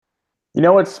You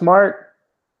know what's smart?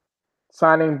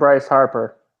 Signing Bryce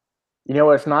Harper. You know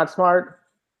what's not smart?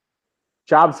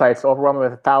 Job sites overwhelmed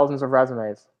with thousands of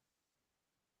resumes.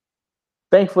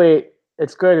 Thankfully,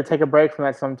 it's good to take a break from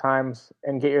that sometimes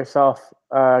and get yourself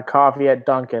coffee at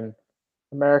Dunkin'.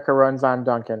 America runs on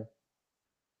Dunkin'.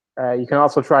 You can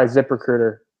also try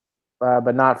ZipRecruiter,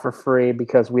 but not for free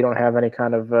because we don't have any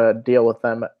kind of deal with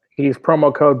them. You can use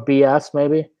promo code BS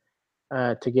maybe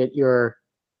to get your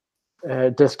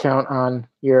discount on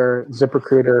your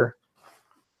ZipRecruiter,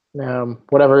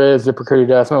 whatever it is ZipRecruiter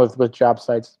does with job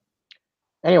sites.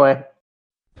 Anyway.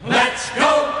 Let's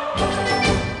go!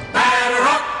 Batter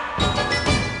up!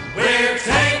 We're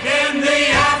taking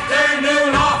the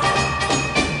afternoon off.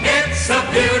 It's a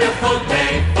beautiful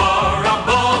day for a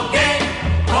ball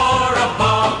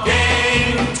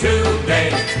game today.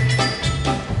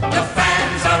 The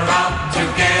fans are out to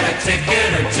get a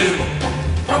ticket or two.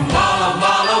 From Walla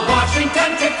Walla,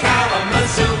 Washington to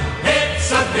Kalamazoo.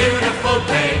 It's a beautiful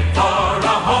day for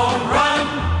a home run.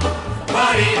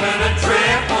 But even a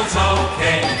triple's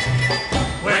okay.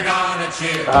 We're gonna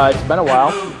cheer. It's been a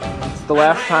while. It's the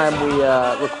last time we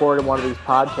recorded one of these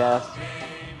podcasts.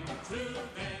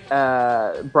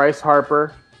 Bryce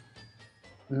Harper,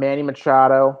 Manny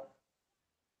Machado,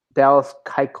 Dallas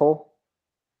Keuchel,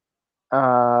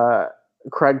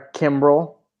 Craig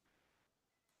Kimbrell,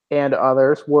 and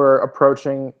others were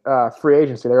approaching free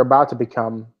agency. They were about to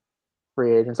become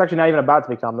free agents. Actually, not even about to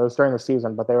become. It was during the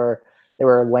season, but they were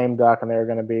a lame duck, and they were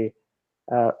going to be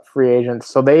free agents.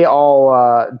 So they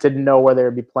all didn't know where they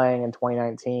would be playing in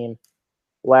 2019.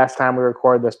 Last time we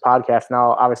recorded this podcast.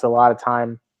 Now, obviously, a lot of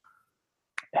time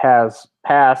has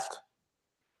passed,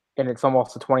 and it's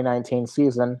almost the 2019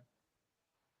 season.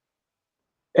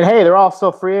 And hey, they're all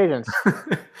still free agents.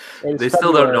 They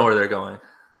still don't know where they're going.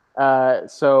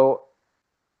 So,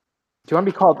 do you want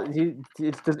to be called?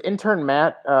 Does intern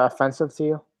Matt offensive to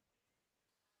you?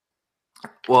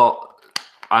 Well,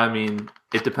 I mean,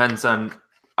 it depends on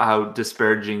how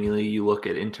disparagingly you look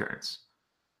at interns.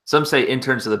 Some say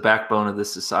interns are the backbone of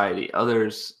this society.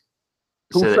 Others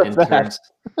say that interns.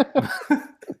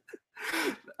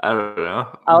 I don't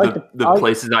know. The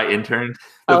places I interned.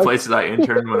 Places I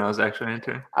interned when I was actually an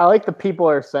intern. I like the people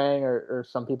are saying, or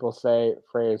some people say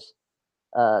phrase.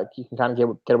 You can kind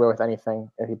of get away with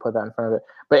anything if you put that in front of it.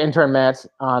 But intern Matt's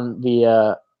on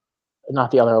the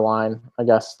not the other line, I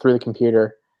guess, through the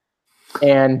computer.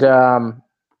 And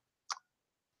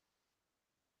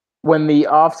when the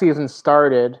offseason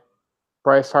started,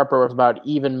 Bryce Harper was about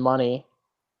even money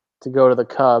to go to the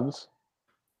Cubs.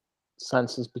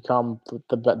 Since it's become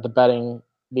the betting,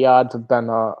 the odds have been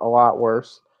a lot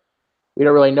worse. We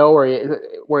don't really know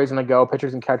where he's going to go.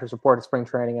 Pitchers and catchers report to spring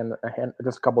training in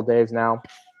just a couple days now.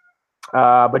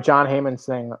 But John Heyman's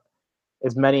saying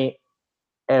as many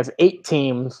as 8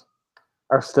 teams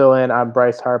are still in on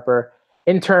Bryce Harper.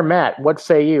 Intern Matt, what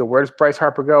say you? Where does Bryce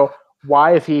Harper go?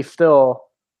 Why is he still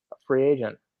a free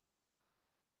agent?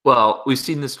 Well, we've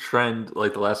seen this trend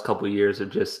like the last couple of years of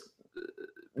just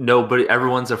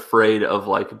everyone's afraid of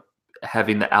like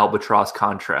having the albatross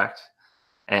contract,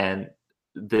 and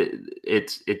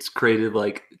it's created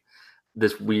like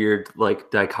this weird like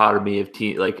dichotomy of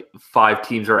like 5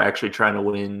 teams are actually trying to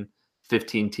win,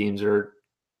 15 teams are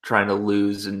trying to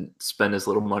lose and spend as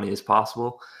little money as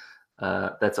possible.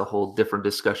 That's a whole different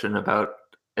discussion about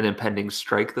an impending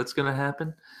strike that's going to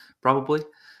happen, probably.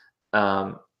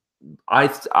 My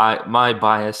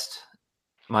biased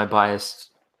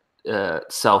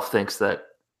self thinks that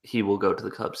he will go to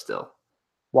the Cubs still.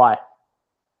 Why?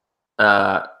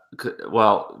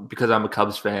 Well, because I'm a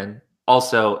Cubs fan.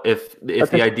 Also, if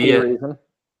That's the idea, reason.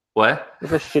 What?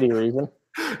 It's a shitty reason.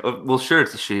 Well, sure,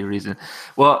 it's a shitty reason.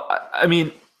 Well, I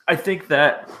mean, I think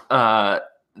that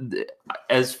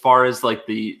as far as like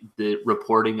the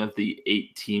reporting of the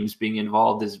 8 teams being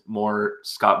involved is more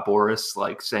Scott Boras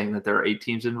like saying that there are 8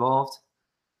 teams involved.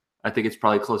 I think it's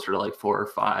probably closer to like 4 or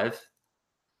 5.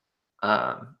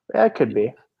 Yeah, it could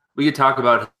be. We could talk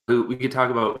about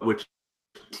which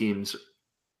teams.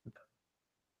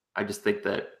 I just think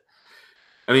that,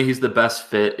 I mean, he's the best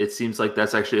fit. It seems like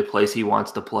that's actually a place he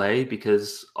wants to play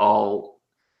because all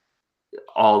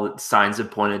signs have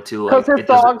pointed to like because his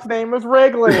dog's name is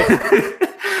Wrigley.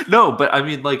 No, but I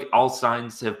mean, like all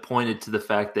signs have pointed to the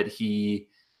fact that he,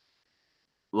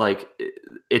 like,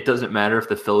 it doesn't matter if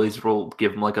the Phillies will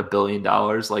give him like $1 billion.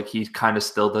 Like he kind of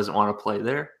still doesn't want to play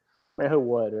there. I mean, who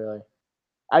would really?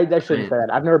 I shouldn't say that.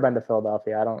 I've never been to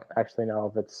Philadelphia. I don't actually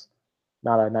know if it's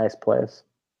not a nice place.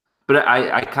 But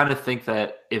I kind of think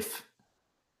that if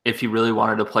he really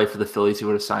wanted to play for the Phillies, he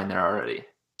would have signed there already.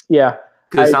 Yeah.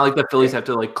 Because it's not like the Phillies have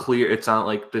to like clear. It's not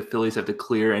like the Phillies have to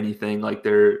clear anything. Like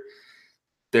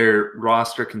their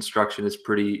roster construction is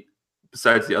pretty.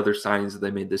 Besides the other signings that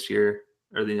they made this year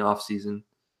or the off season,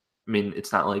 I mean,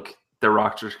 it's not like their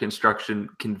roster construction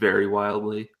can vary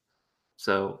wildly.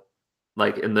 So,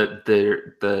 like, and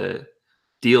the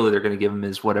deal that they're going to give him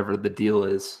is whatever the deal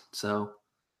is. So,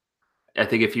 I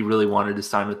think if he really wanted to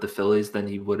sign with the Phillies, then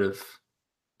he would have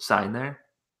signed there.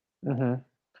 Mm-hmm.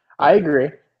 I agree.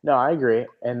 No, I agree.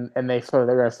 And they're going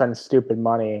to spend stupid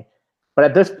money. But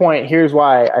at this point, here's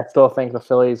why I still think the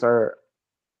Phillies are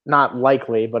not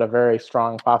likely, but a very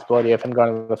strong possibility of him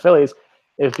going to the Phillies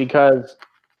is because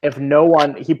if no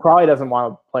one, he probably doesn't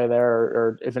want to play there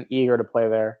or isn't eager to play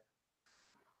there.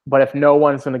 But if no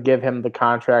one's going to give him the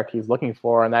contract he's looking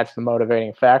for, and that's the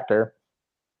motivating factor,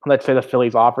 let's say the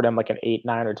Phillies offered him like an 8,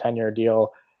 9, or 10-year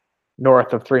deal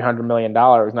north of $300 million,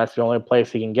 and that's the only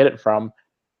place he can get it from,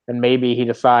 and maybe he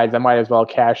decides I might as well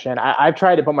cash in. I've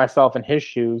tried to put myself in his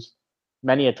shoes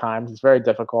many a times. It's very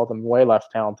difficult. I'm way less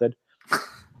talented.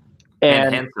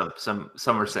 And handsome.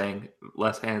 Some are saying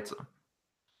less handsome.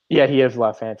 Yeah, he is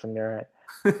less handsome. You're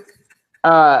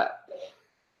right.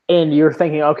 And you're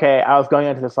thinking, okay, I was going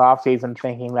into this offseason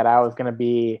thinking that I was going to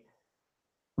be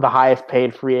the highest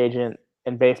paid free agent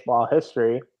in baseball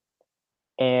history.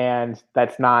 And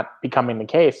that's not becoming the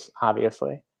case,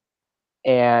 obviously.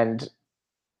 And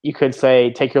you could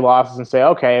say, take your losses and say,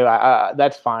 okay,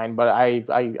 that's fine, but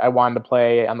I wanted to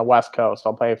play on the West Coast.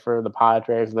 I'll play for the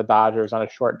Padres or the Dodgers on a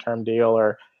short-term deal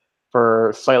or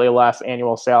for slightly less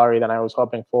annual salary than I was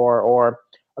hoping for, or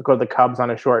I'll go to the Cubs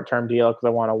on a short-term deal because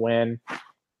I want to win.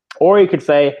 Or you could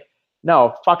say,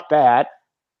 no, fuck that.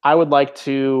 I would like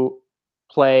to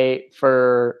play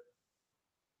for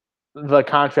the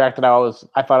contract that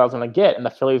I thought I was going to get, and the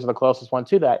Phillies are the closest one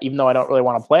to that. Even though I don't really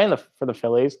want to play for the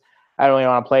Phillies, I don't really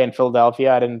want to play in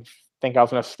Philadelphia. I didn't think I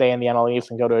was going to stay in the NL East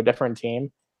and go to a different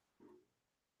team.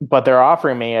 But they're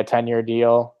offering me a 10-year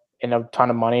deal and a ton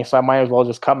of money, so I might as well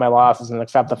just cut my losses and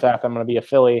accept the fact that I'm going to be a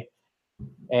Philly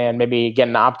and maybe get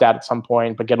an opt-out at some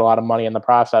point, but get a lot of money in the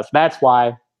process. That's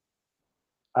why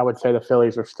I would say the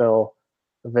Phillies are still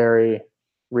very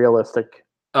realistic.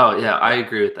 Oh, yeah, I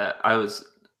agree with that. I was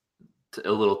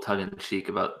a little tongue-in-cheek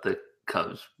about the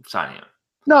Cubs signing him.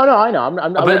 No, I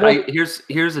know.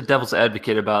 Here's a devil's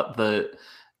advocate about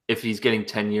if he's getting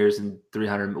 10 years and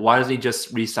 300. Why doesn't he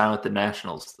just re-sign with the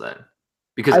Nationals then?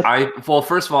 Because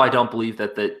first of all, I don't believe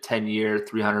that the 10-year,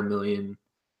 $300 million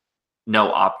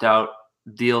no opt-out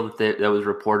deal that was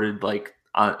reported like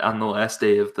on the last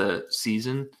day of the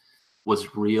season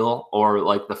was real, or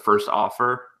like the first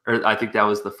offer, or I think that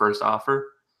was the first offer.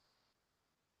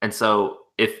 And so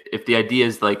if the idea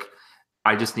is like,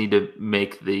 I just need to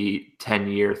make the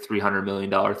 10-year, $300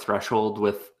 million threshold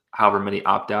with however many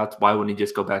opt-outs, why wouldn't he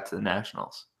just go back to the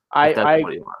Nationals? I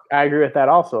agree with that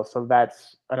also. So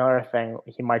that's another thing.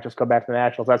 He might just go back to the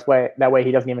Nationals. That way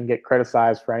he doesn't even get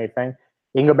criticized for anything.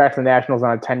 He can go back to the Nationals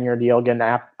on a 10-year deal, get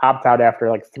an opt-out after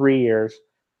like 3 years,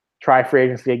 try free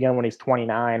agency again when he's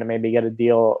 29, and maybe get a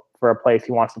deal for a place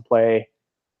he wants to play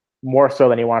more so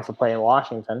than he wants to play in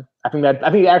Washington. I think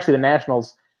actually the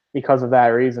Nationals, because of that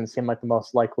reason, seem like the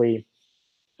most likely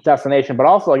destination. But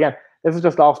also, again, this is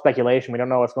just all speculation. We don't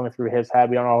know what's going through his head.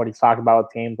 We don't know what he's talked about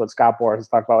with teams, what Scott Boras has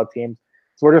talked about with teams.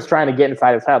 So we're just trying to get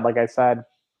inside his head. Like I said,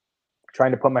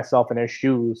 trying to put myself in his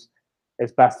shoes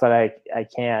as best that I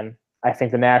can. I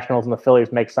think the Nationals and the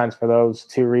Phillies make sense for those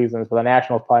two reasons. But the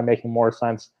Nationals probably making more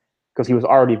sense because he was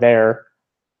already there.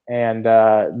 And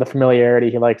the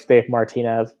familiarity, he likes Dave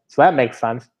Martinez. So that makes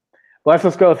sense. But let's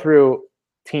just go through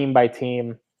team by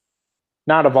team.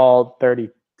 Not of all 30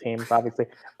 teams, obviously,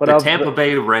 but the of Tampa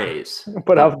Bay Rays.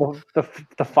 But of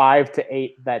the 5 to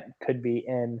 8 that could be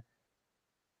in,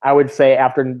 I would say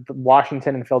after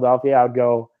Washington and Philadelphia,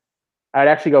 I'd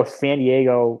actually go San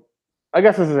Diego. I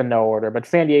guess this is in no order, but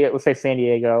San Diego. Let's say San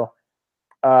Diego.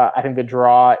 I think the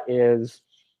draw is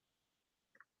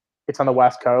it's on the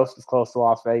West Coast. It's close to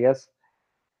Las Vegas.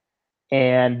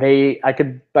 And I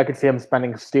could see them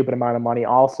spending a stupid amount of money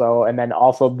also, and then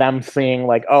also them seeing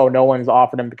like, oh, no one's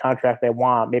offered them the contract they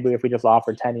want. Maybe if we just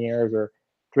offer 10 years or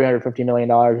 $350 million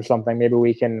or something, maybe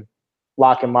we can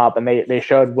lock him up. And they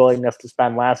showed willingness to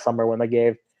spend last summer when they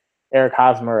gave Eric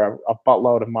Hosmer a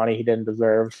buttload of money he didn't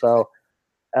deserve. So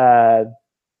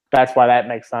that's why that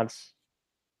makes sense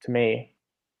to me.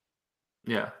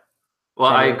 Yeah.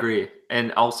 Well, I agree.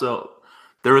 And also,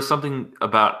 there was something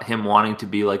about him wanting to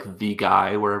be like the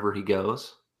guy wherever he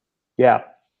goes. Yeah.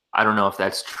 I don't know if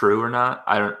that's true or not.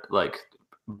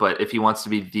 But if he wants to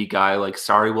be the guy, like,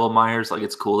 sorry, Will Myers, like,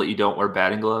 it's cool that you don't wear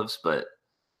batting gloves, but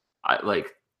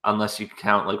unless you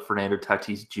count like Fernando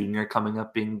Tatis Jr. coming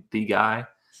up being the guy.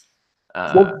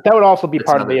 Well, that would also be it's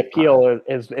part of the another appeal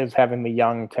is having the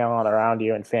young talent around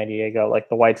you in San Diego. Like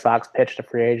the White Sox pitch to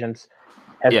free agents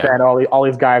has Yeah. been all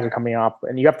these guys are coming up,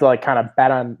 and you have to like kind of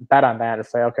bet on that to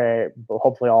say, okay, well,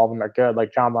 hopefully all of them are good.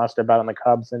 Like John Lester bet on the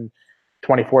Cubs in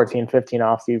 2014-15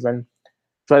 offseason.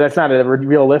 So that's not a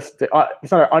realistic.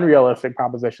 It's not an unrealistic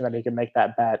proposition that he can make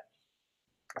that bet.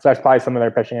 So that's probably something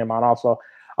they're pitching him on. Also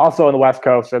in the West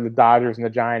Coast are the Dodgers and the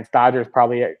Giants. Dodgers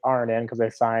probably aren't in because they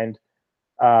signed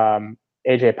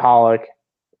AJ Pollock,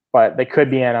 but they could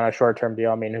be in on a short-term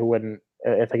deal. I mean, who wouldn't?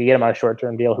 If they could get him on a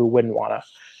short-term deal, who wouldn't want to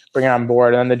bring him on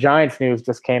board? And then the Giants news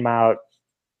just came out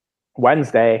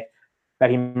Wednesday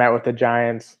that he met with the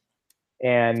Giants,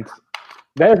 and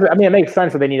it makes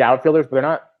sense that they need outfielders, but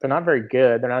they're not very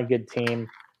good. They're not a good team.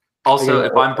 Also,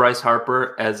 if I'm Bryce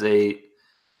Harper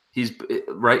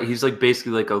he's like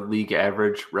basically like a league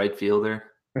average right fielder.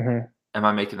 Mm-hmm. Am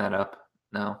I making that up?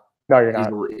 No, you're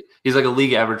not. He's like a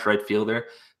league average right fielder.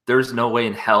 There's no way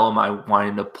in hell am I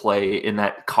wanting to play in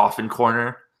that coffin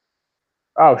corner.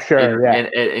 Oh, sure,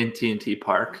 in TNT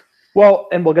Park. Well,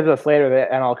 and we'll get to this later. The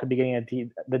NL could be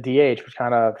getting the DH, which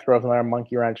kind of throws another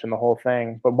monkey wrench in the whole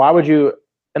thing. But why would you,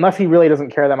 unless he really doesn't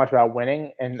care that much about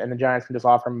winning, and the Giants can just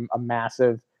offer him a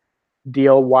massive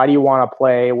deal, why do you want to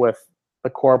play with the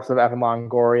corpse of Evan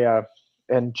Longoria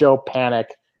and Joe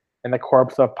Panic and the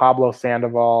corpse of Pablo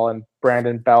Sandoval and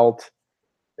Brandon Belt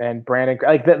and Brandon?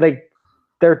 Like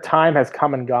their time has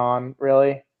come and gone,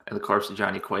 really. And the corpse of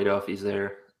Johnny Cueto, if he's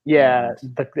there. Yeah,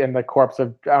 and the corpse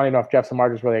of, I don't even know if Jeff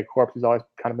Samardzija is really a corpse. He's always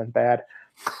kind of been bad.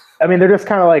 I mean, they're just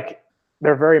kind of like,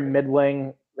 they're very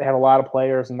middling. They have a lot of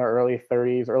players in their early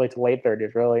to late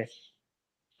 30s, really.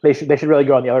 They should really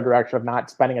go in the other direction of not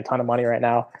spending a ton of money right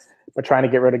now, but trying to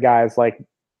get rid of guys like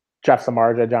Jeff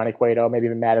Samardzija, Johnny Cueto, maybe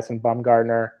even Madison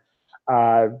Bumgarner,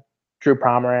 Drew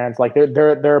Pomeranz. Like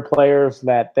there are players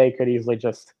that they could easily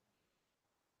just,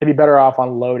 they'd be better off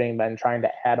unloading than trying to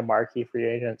add a marquee free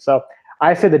agent. So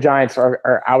I say the Giants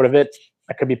are out of it.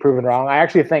 I could be proven wrong. I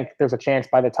actually think there's a chance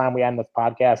by the time we end this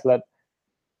podcast that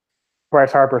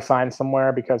Bryce Harper signs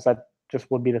somewhere, because that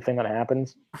just would be the thing that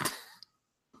happens.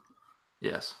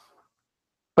 Yes.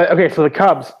 But okay, so the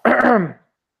Cubs, they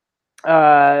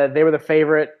were the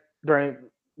favorite during,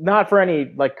 not for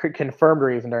any like confirmed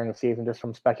reason during the season, just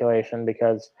from speculation,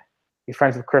 because he's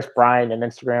friends with Chris Bryant and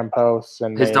Instagram posts,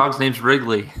 and his dog's name's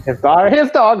Wrigley. His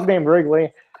dog's named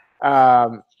Wrigley.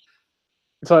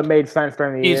 So it made sense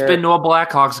during the year. He's been to a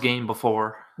Blackhawks game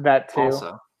before. That too.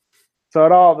 Also.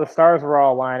 So the stars were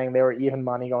all aligning. They were even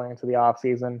money going into the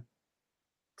offseason.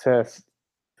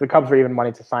 The Cubs were even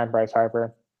money to sign Bryce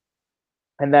Harper.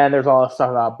 And then there's all this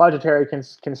stuff about budgetary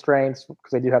constraints,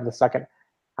 because they do have the second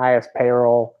highest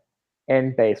payroll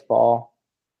in baseball.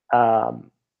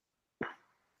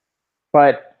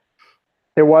 But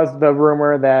there was the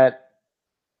rumor that,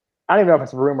 I don't even know if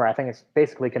it's a rumor, I think it's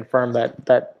basically confirmed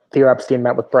that Theo Epstein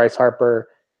met with Bryce Harper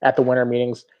at the winter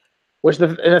meetings, which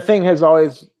the thing has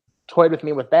always toyed with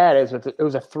me with that is it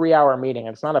was a 3-hour meeting.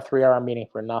 It's not a 3-hour meeting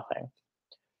for nothing.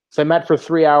 So they met for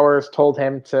 3 hours, told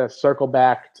him to circle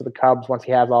back to the Cubs once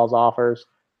he has all his offers.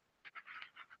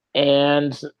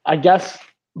 And I guess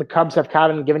the Cubs have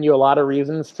kind of given you a lot of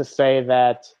reasons to say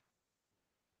that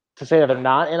they're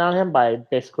not in on him by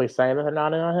basically saying that they're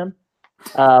not in on him.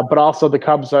 But also the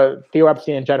Cubs, Theo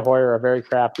Epstein and Jed Hoyer are very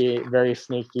crafty, very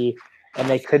sneaky, and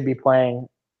they could be playing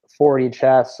 40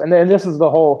 chess. And then this is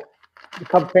the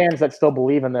Cubs fans that still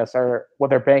believe in this are what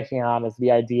they're banking on, is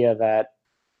the idea that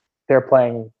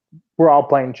we're all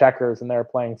playing checkers and they're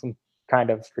playing some kind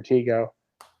of Stratego.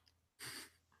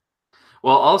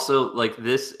 Well, also, like,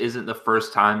 this isn't the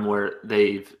first time where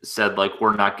they've said, like,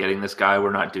 we're not getting this guy,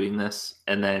 we're not doing this,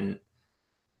 and then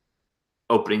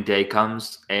opening day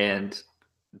comes and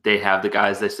they have the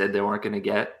guys they said they weren't going to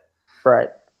get. Right.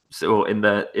 So in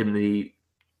the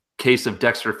case of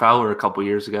Dexter Fowler a couple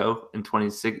years ago,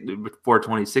 before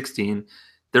 2016,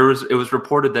 it was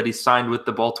reported that he signed with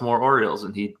the Baltimore Orioles,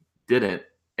 and he didn't,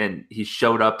 and he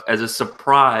showed up as a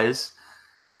surprise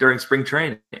during spring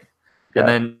training. Yeah. And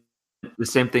then the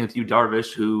same thing with Yu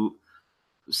Darvish, who,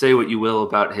 say what you will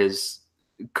about his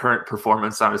current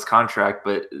performance on his contract,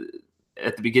 but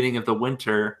at the beginning of the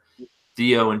winter,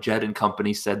 Theo and Jed and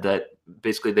company said that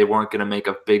basically they weren't going to make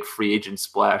a big free agent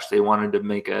splash. They wanted to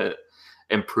make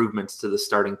improvements to the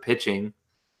starting pitching,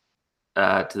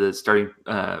 pitching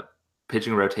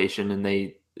rotation, and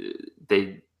they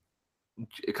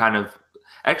kind of,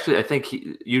 actually, I think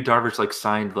Yu Darvish like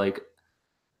signed like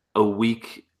a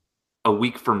week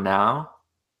from now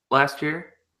last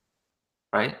year,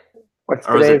 right? What's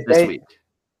or was it this date? week?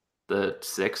 The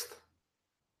 6th.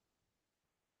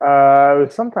 It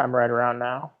was sometime right around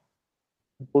now.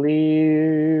 I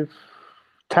believe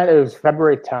it was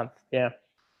February 10th. Yeah.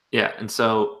 Yeah, and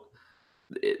so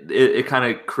it kind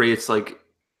of creates like,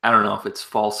 I don't know if it's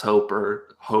false hope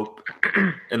or hope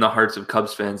in the hearts of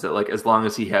Cubs fans that like as long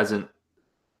as he hasn't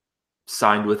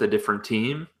signed with a different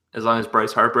team, as long as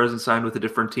Bryce Harper hasn't signed with a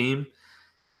different team,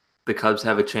 the Cubs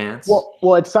have a chance.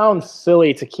 Well, it sounds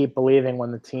silly to keep believing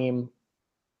when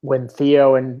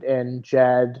Theo and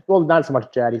Jed, well, not so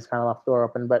much Jed, he's kind of left the door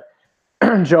open, but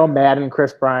Joe Madden,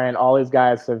 Chris Bryant, all these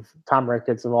guys Tom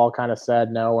Ricketts have all kind of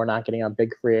said, no, we're not getting a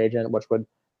big free agent, which would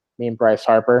mean Bryce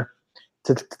Harper.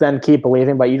 To then keep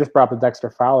believing, but you just brought up the Dexter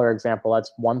Fowler example.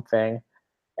 That's one thing.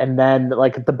 And then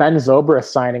like the Ben Zobrist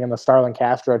signing and the Starlin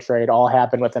Castro trade all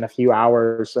happened within a few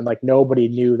hours, and like nobody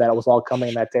knew that it was all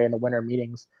coming that day in the winter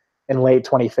meetings in late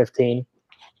 2015.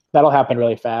 That'll happen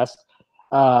really fast.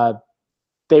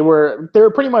 They were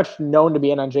pretty much known to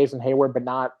be in on Jason Hayward, but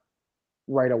not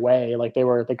right away. Like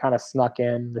they kind of snuck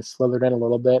in, they slithered in a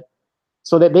little bit.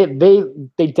 So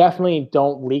they definitely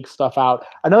don't leak stuff out.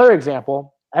 Another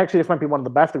example, actually, this might be one of the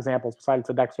best examples besides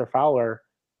the Dexter Fowler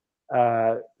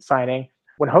signing.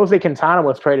 When Jose Quintana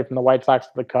was traded from the White Sox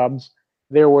to the Cubs,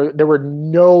 there were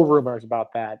no rumors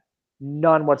about that,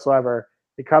 none whatsoever.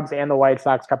 The Cubs and the White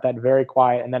Sox kept that very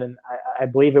quiet, and then I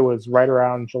believe it was right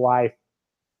around July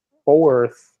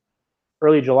 4th,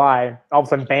 early July. All of a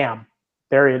sudden, bam,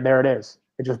 there it is.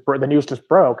 The news just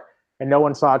broke, and no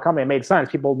one saw it coming. It made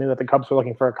sense. People knew that the Cubs were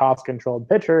looking for a cost-controlled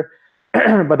pitcher,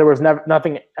 but there was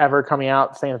nothing ever coming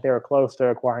out saying that they were close to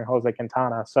acquiring Jose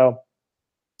Quintana. So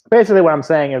basically, what I'm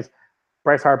saying is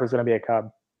Bryce Harper is going to be a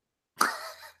Cub.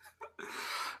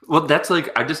 Well, that's like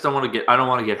I don't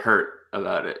want to get hurt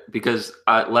about it because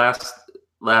last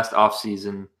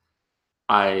offseason,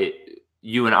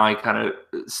 you and I kind of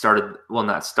started. Well,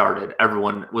 not started.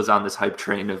 Everyone was on this hype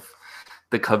train of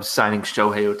the Cubs signing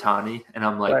Shohei Ohtani, and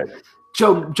I'm like, right.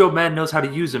 Joe Madden knows how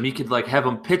to use him. He could like have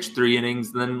him pitch 3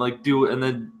 innings, and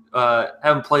then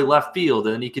have him play left field,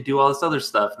 and then he could do all this other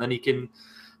stuff, and then he can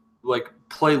like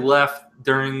play left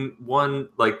during one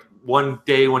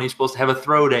day when he's supposed to have a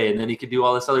throw day, and then he could do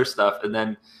all this other stuff, and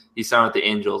then he signed with the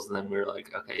Angels, and then we were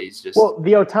like, okay, he's just. Well,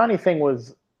 the Ohtani thing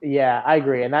was, yeah, I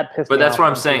agree, and that pissed me off. But that's what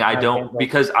I'm saying. I don't,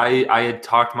 because I had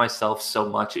talked myself so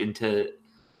much into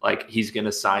like he's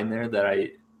gonna sign there that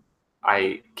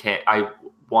I can't. I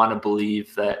want to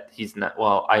believe that he's not.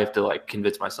 Well, I have to like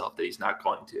convince myself that he's not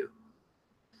going to.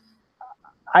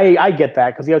 I get that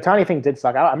because the Ohtani thing did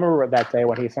suck. I remember that day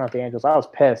when he signed with the Angels. I was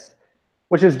pissed,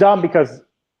 which is dumb because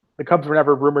the Cubs were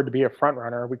never rumored to be a front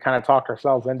runner. We kind of talked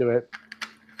ourselves into it.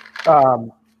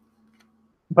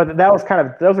 But those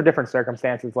are different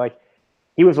circumstances. Like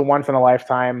he was a once in a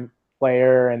lifetime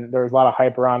player, and there was a lot of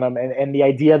hype around him. And the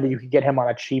idea that you could get him on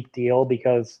a cheap deal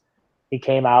because he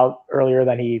came out earlier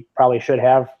than he probably should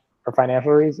have for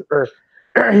financial reasons, or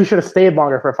he should have stayed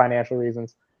longer for financial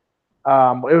reasons.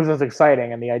 It was just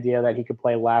exciting, and the idea that he could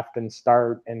play left and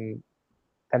start and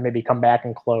maybe come back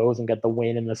and close and get the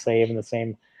win and the save and the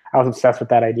same. I was obsessed with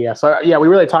that idea. So yeah, we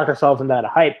really talked ourselves into that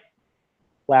hype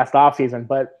last offseason.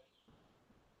 But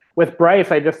with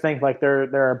Bryce, I just think like there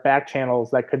are back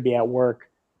channels that could be at work.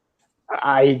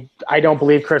 I don't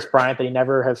believe Chris Bryant that he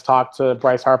never has talked to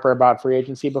Bryce Harper about free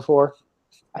agency before.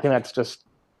 I think that's just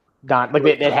not like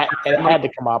it had to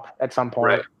come up at some point.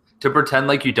 Right. To pretend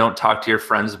like you don't talk to your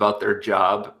friends about their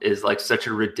job is like such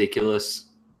a ridiculous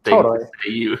thing to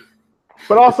say you.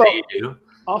 But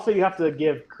also you have to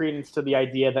give credence to the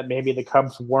idea that maybe the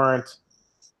Cubs weren't,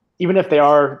 even if they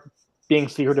are being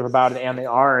secretive about it and they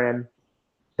are, and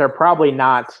they're probably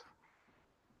not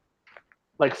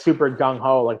like super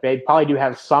gung-ho. Like they probably do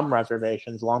have some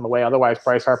reservations along the way. Otherwise,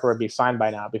 Bryce Harper would be signed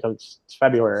by now because it's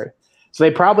February. So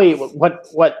they probably what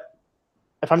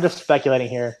if I'm just speculating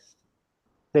here,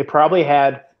 they probably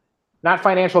had not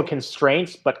financial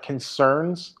constraints, but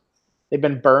concerns. They've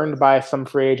been burned by some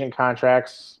free agent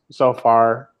contracts so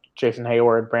far. Jason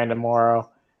Hayward, Brandon Morrow,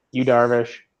 Yu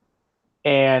Darvish.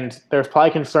 And there's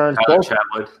probably concerns.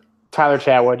 Tyler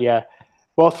Chatwood, yeah.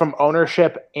 Both from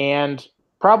ownership and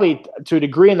probably to a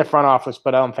degree in the front office,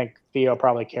 but I don't think Theo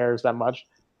probably cares that much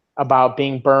about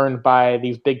being burned by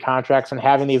these big contracts and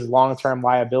having these long-term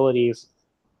liabilities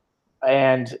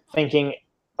and thinking,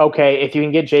 okay, if you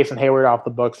can get Jason Hayward off the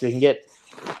books, you can get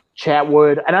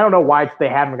Chatwood. And I don't know why they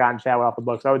haven't gotten Chatwood off the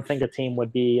books. I would think a team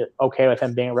would be okay with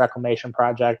him being a reclamation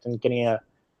project and getting a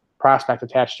prospect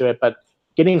attached to it. But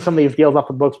getting some of these deals off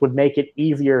the books would make it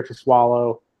easier to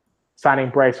swallow signing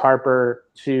Bryce Harper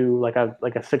to like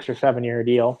a 6 or 7 year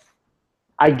deal.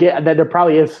 I get that there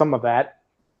probably is some of that.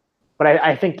 But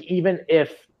I think even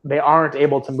if they aren't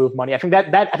able to move money. I think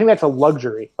that's a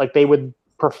luxury. Like they would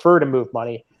prefer to move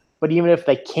money, but even if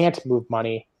they can't move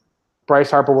money,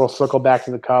 Bryce Harper will circle back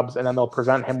to the Cubs, and then they'll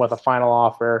present him with a final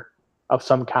offer of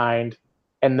some kind.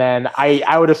 And then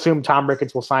I would assume Tom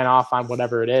Ricketts will sign off on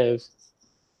whatever it is.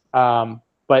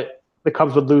 But the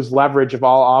Cubs would lose leverage of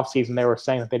all offseason. They were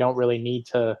saying that they don't really need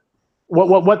to.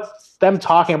 What them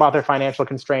talking about their financial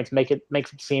constraints makes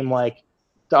it seem like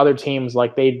to other teams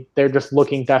like they're just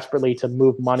looking desperately to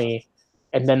move money,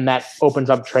 and then that opens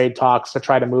up trade talks to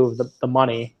try to move the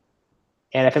money.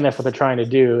 And I think that's what they're trying to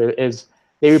do is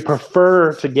they would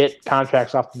prefer to get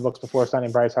contracts off the books before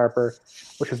signing Bryce Harper,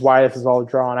 which is why this is all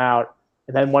drawn out.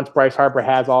 And then once Bryce Harper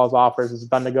has all his offers, is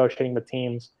done negotiating with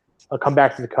teams, he'll come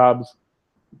back to the Cubs,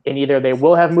 and either they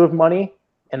will have moved money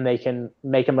and they can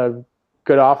make him a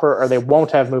good offer, or they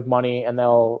won't have moved money and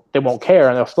they won't care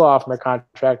and they'll still offer him a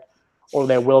contract, or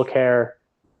they will care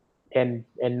and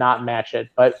not match it.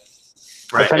 But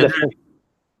right.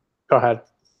 Go ahead.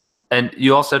 And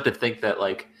you also have to think that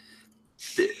like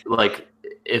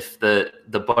if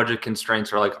the budget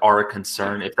constraints are a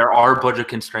concern, if there are budget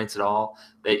constraints at all,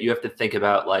 that you have to think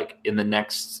about like in the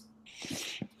next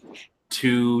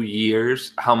 2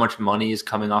 years, how much money is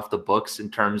coming off the books in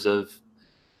terms of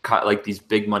like these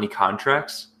big money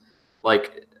contracts.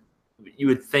 Like you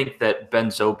would think that Ben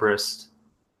Zobrist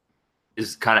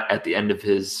is kind of at the end of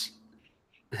his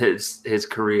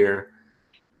career.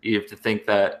 You have to think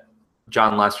that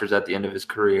John Lester's at the end of his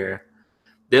career.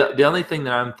 The only thing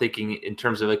that I'm thinking in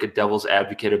terms of like a devil's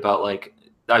advocate about, like,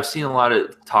 I've seen a lot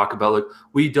of talk about like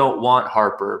we don't want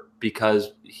Harper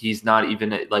because he's not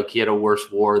even like he had a worse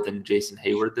WAR than Jason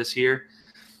Hayward this year.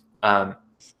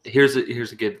 Here's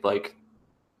a good like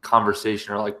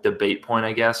conversation or like debate point,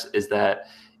 I guess, is that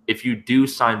if you do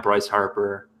sign Bryce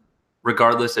Harper,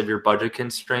 regardless of your budget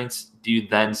constraints, do you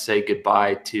then say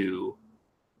goodbye to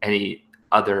any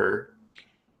other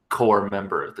core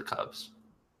member of the Cubs?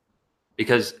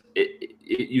 Because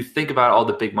you think about all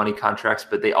the big money contracts,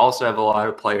 but they also have a lot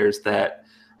of players that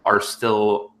are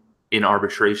still in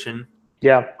arbitration,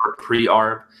 or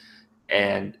pre-arb,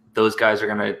 and those guys are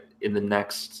going to, in the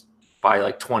next, by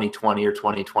like 2020 or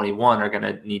 2021, are going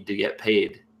to need to get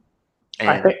paid. And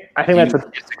I think that's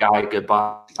a guy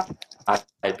goodbye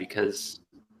because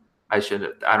I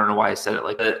don't know why I said it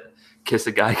like that. Kiss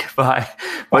a guy goodbye.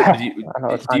 But do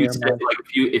you say, like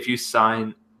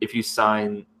if you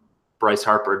sign Bryce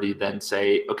Harper, do you then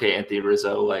say, okay, Anthony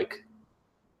Rizzo, like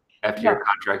after your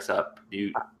contract's up, do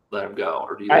you let him go,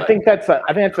 or do you? I think that's a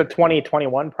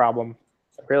 2021 problem.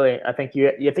 Really, I think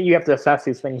you have to assess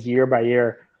these things year by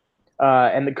year,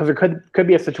 and because there could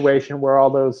be a situation where all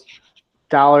those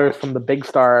dollars from the big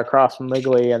star across from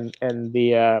Wrigley and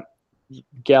the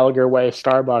Gallagher Way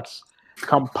Starbucks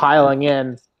come piling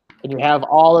in, and you have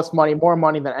all this money, more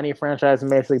money than any franchise in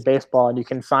Major League Baseball, and you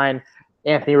can sign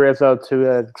Anthony Rizzo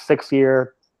to a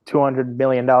 6-year, $200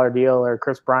 million deal, or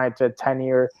Chris Bryant to a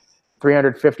 10-year,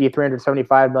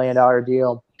 $375 million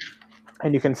deal.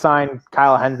 And you can sign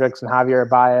Kyle Hendricks and Javier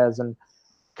Baez and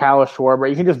Kyle Schwarber.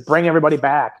 You can just bring everybody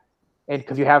back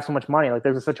because you have so much money. Like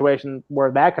there's a situation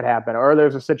where that could happen, or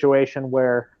there's a situation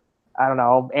where, I don't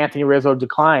know, Anthony Rizzo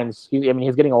declines.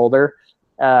 He's getting older,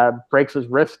 breaks his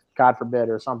wrist, God forbid,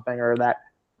 or something, or that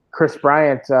Chris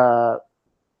Bryant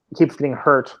keeps getting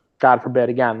hurt, God forbid,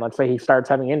 again. Let's say he starts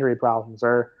having injury problems,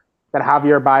 or that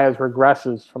Javier Baez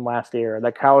regresses from last year, or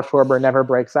that Kyle Schwarber never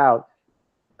breaks out.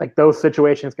 Like those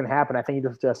situations can happen. I think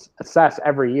you just assess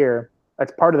every year.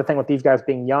 That's part of the thing with these guys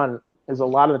being young, is a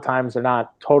lot of the times they're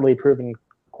not totally proven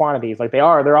quantities. Like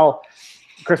they're all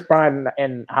Chris Bryant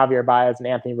and Javier Baez and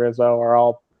Anthony Rizzo are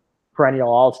all perennial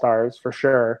all-stars for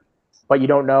sure. But you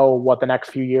don't know what the next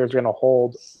few years are going to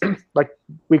hold. Like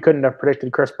we couldn't have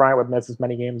predicted Chris Bryant would miss as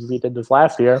many games as he did this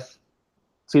last year.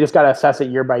 So you just got to assess it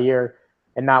year by year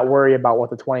and not worry about what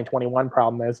the 2021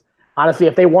 problem is. Honestly,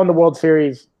 if they won the World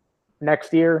Series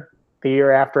next year, the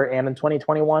year after, and in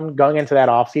 2021, going into that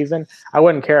offseason, I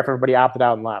wouldn't care if everybody opted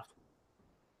out and left.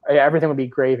 Everything would be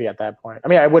gravy at that point. I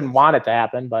mean, I wouldn't want it to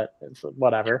happen, but it's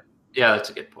whatever. Yeah, that's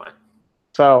a good point.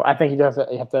 So I think you have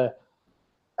to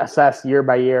assess year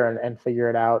by year and figure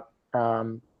it out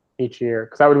each year.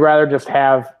 Because I would rather just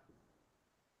have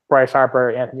Bryce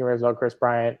Harper, Anthony Rizzo, Chris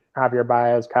Bryant, Javier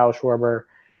Baez, Kyle Schwarber,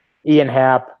 Ian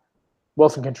Happ,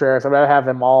 Wilson Contreras. I'd rather have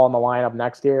them all in the lineup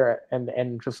next year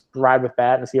and just ride with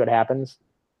that and see what happens.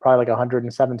 Probably like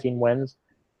 117 wins,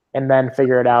 and then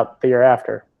figure it out the year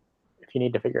after if you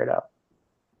need to figure it out.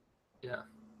 Yeah.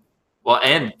 Well,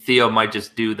 and Theo might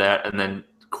just do that and then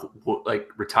like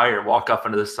retire, walk off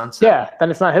into the sunset. Yeah,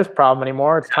 then it's not his problem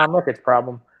anymore. It's Tom Ricketts'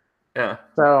 problem. Yeah.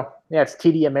 So, yeah, it's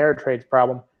TD Ameritrade's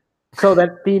problem. So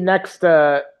that the next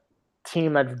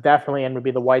team that's definitely in would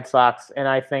be the White Sox, and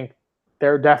I think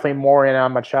they're definitely more in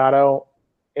on Machado,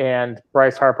 and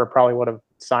Bryce Harper probably would have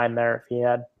signed there if he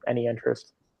had any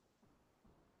interest.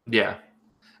 Yeah.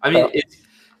 I mean,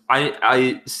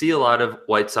 I see a lot of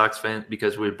White Sox fans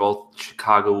because we're both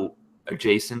Chicago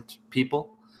adjacent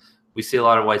people. We see a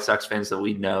lot of White Sox fans that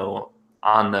we know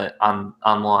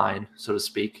online, so to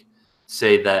speak,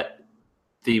 say that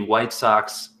the White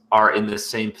Sox are in the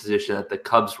same position that the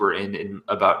Cubs were in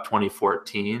about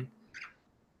 2014.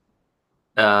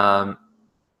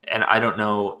 And I don't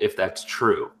know if that's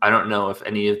true. I don't know if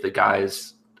any of the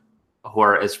guys who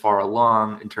are as far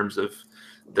along in terms of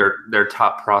their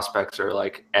top prospects are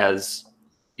like as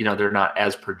they're not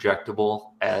as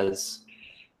projectable as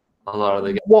a lot of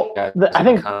the guys. Well, I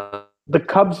think the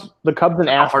Cubs and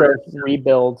Astros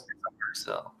rebuild,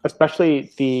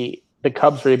 especially the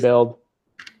Cubs rebuild,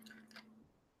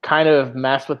 kind of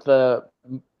mess with the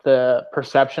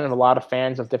perception of a lot of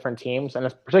fans of different teams, and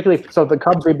it's particularly so the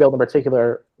Cubs rebuild in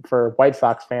particular for White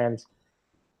Sox fans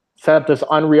set up this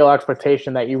unreal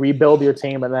expectation that you rebuild your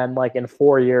team and then like in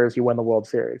 4 years you win the World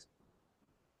Series.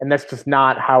 And that's just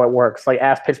not how it works. Like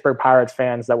ask Pittsburgh Pirates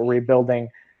fans that were rebuilding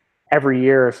every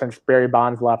year since Barry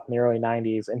Bonds left in the early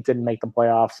 90s and didn't make the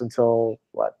playoffs until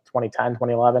 2010,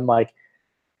 2011. Like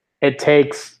it's a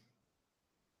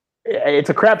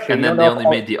crapshoot. And then they only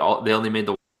made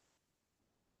the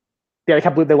yeah,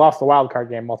 they lost the wild card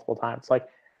game multiple times. Like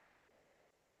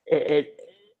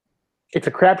it's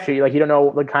a crapshoot. Like you don't know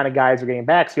what kind of guys are getting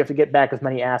back, so you have to get back as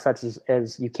many assets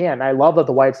as you can. And I love that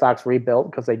the White Sox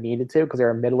rebuilt because they needed to because they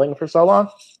were middling for so long.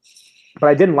 But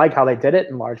I didn't like how they did it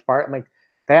in large part. I'm like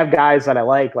they have guys that I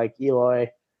like Eloy.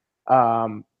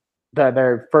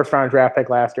 Their first round draft pick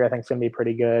last year I think is going to be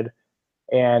pretty good,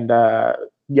 and I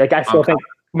still think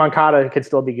Moncada could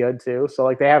still be good too. So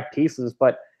like they have pieces,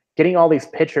 but getting all these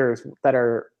pitchers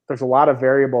there's a lot of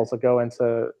variables that go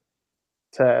into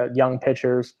young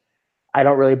pitchers. I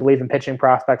don't really believe in pitching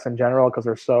prospects in general because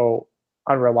they're so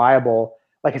unreliable.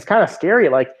 Like it's kind of scary.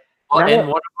 Like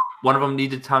one of them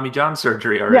needed Tommy John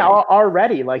surgery already. Yeah,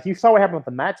 already. Like you saw what happened with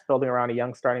the Mets building around a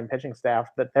young starting pitching staff.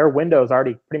 That their window is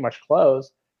already pretty much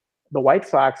closed. The White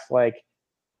Sox, like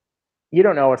you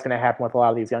don't know what's going to happen with a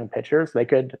lot of these young pitchers. They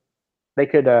could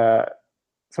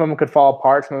some of them could fall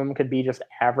apart. Some of them could be just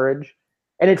average.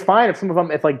 And it's fine if some of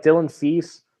them, if like Dylan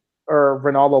Cease or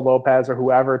Ronaldo Lopez or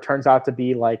whoever turns out to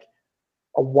be like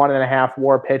a 1.5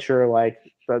 WAR pitcher, like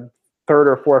the third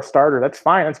or fourth starter, that's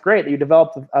fine. That's great that you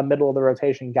developed a middle of the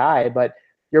rotation guy, but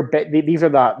these are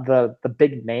the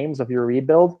big names of your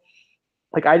rebuild.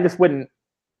 Like I just wouldn't.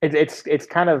 It's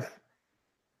kind of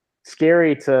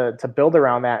scary to build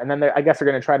around that, and then I guess they're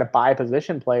going to try to buy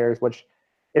position players, which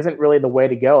isn't really the way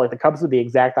to go. Like the Cubs did the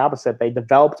exact opposite. They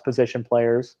developed position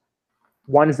players,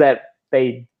 ones that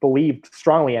they believed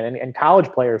strongly in, and college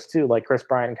players too, like Chris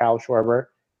Bryant and Kyle Schwarber,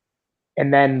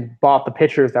 and then bought the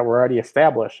pitchers that were already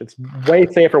established. It's way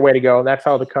safer way to go. That's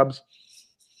how the Cubs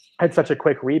had such a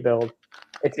quick rebuild.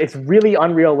 It's really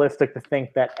unrealistic to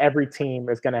think that every team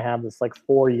is going to have this like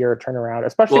 4-year turnaround,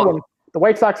 especially when the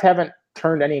White Sox haven't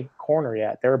turned any corner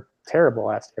yet. They were terrible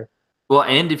last year. Well,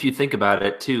 and if you think about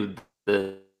it too,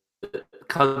 the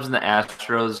Cubs and the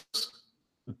Astros,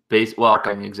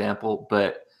 an example,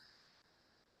 but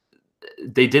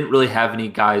they didn't really have any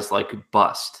guys like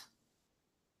bust,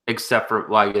 except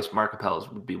for I guess Mark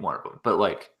Appels would be one of them. But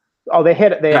like,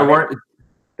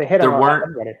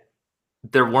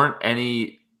 there weren't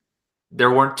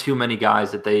too many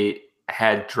guys that they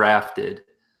had drafted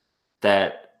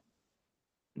that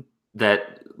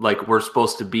like were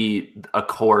supposed to be a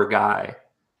core guy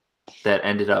that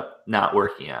ended up not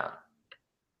working out,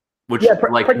 which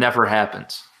never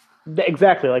happens.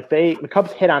 Exactly. Like the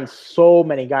Cubs hit on so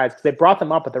many guys because they brought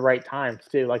them up at the right times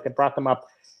too. Like they brought them up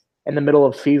in the middle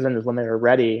of seasons when they were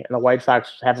ready, and the White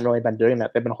Sox haven't really been doing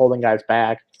that. They've been holding guys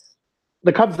back.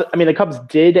 The Cubs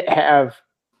did have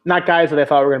not guys that they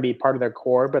thought were going to be part of their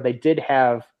core, but they did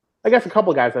have, I guess, a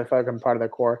couple of guys that I thought were going to be part of their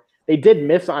core. They did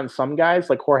miss on some guys,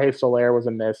 like Jorge Soler was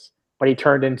a miss, but he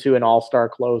turned into an all-star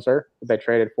closer that they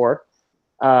traded for.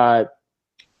 I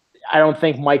don't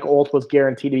think Mike Olt was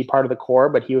guaranteed to be part of the core,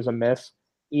 but he was a miss.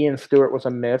 Ian Stewart was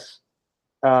a miss.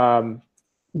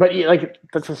 But like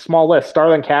that's a small list.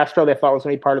 Starlin Castro, they thought was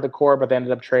going to be part of the core, but they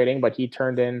ended up trading, but he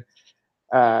turned in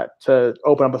to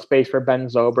open up a space for Ben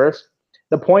Zobrist.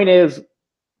 The point is,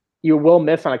 you will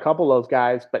miss on a couple of those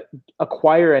guys, but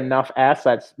acquire enough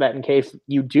assets that in case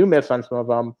you do miss on some of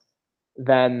them,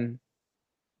 then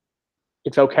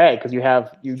it's okay because you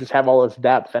just have all this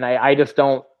depth. And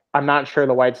I'm not sure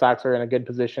the White Sox are in a good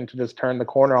position to just turn the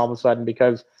corner all of a sudden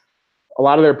because a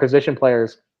lot of their position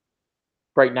players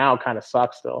right now kind of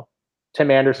suck still.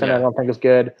 Tim Anderson, I don't think is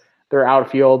good. Their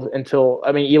outfield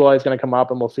Eloy's going to come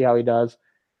up and we'll see how he does.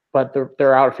 But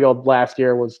their outfield last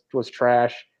year was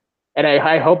trash. And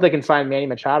I hope they can sign Manny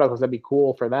Machado because that'd be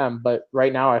cool for them. But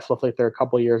right now, I still think they're a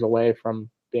couple of years away from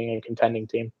being a contending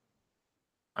team.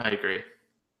 I agree.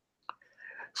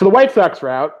 So the White Sox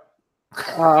route.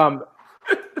 John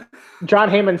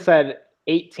Heyman said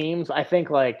 8 teams. I think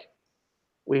like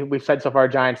we've said so far: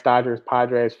 Giants, Dodgers,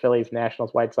 Padres, Phillies,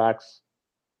 Nationals, White Sox,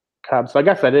 Cubs. So I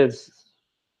guess that is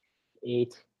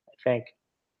 8. I think.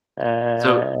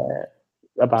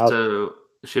 So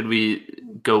should we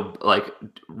go like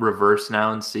reverse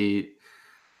now and see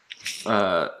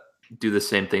do the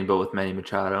same thing but with Manny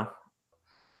Machado?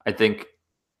 I think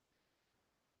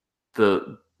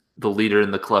the leader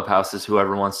in the clubhouse is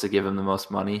whoever wants to give him the most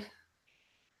money.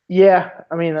 Yeah,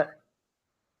 I mean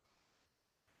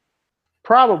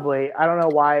probably. I don't know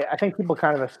why. I think people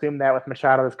kind of assume that with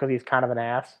Machado is because he's kind of an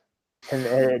ass. And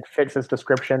it fits his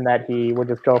description that he would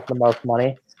just go for the most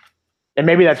money. And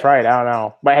maybe that's right. I don't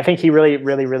know. But I think he really,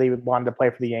 really, really wanted to play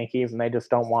for the Yankees, and they just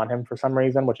don't want him for some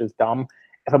reason, which is dumb.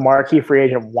 If a marquee free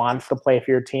agent wants to play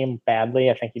for your team badly,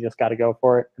 I think you just got to go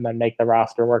for it and then make the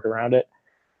roster work around it.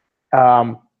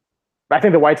 I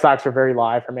think the White Sox are very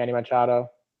live for Manny Machado,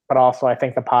 but also I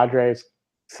think the Padres,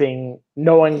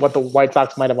 knowing what the White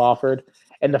Sox might have offered,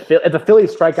 and if the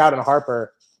Phillies strike out in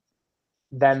Harper,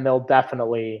 then they'll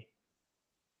definitely,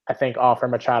 I think, offer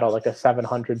Machado like a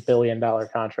 $700 billion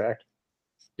contract.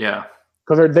 Yeah,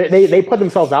 because they put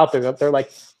themselves out there. They're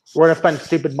like, we're gonna spend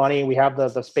stupid money. We have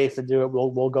the space to do it.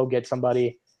 We'll go get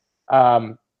somebody.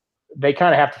 They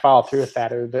kind of have to follow through with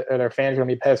that, or their fans are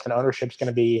gonna be pissed, and ownership's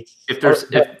gonna be.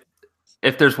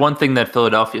 If there's one thing that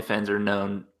Philadelphia fans are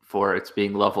known for, it's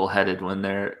being level-headed when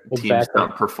their teams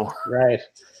don't perform. Right.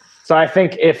 So I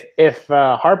think if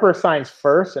Harper signs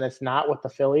first and it's not with the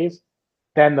Phillies,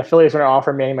 then the Phillies are going to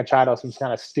offer Manny Machado some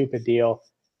kind of stupid deal.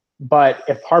 But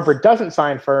if Harper doesn't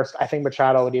sign first, I think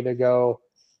Machado would either go.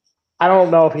 I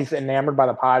don't know if he's enamored by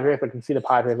the Padres, but can see the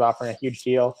Padres offering a huge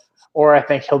deal, or I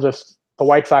think the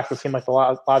White Sox would seem like the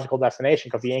logical destination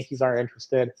because the Yankees aren't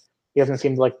interested. He doesn't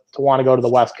seem to want to go to the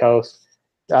West Coast.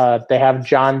 They have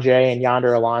John Jay and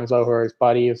Yonder Alonso, who are his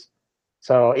buddies.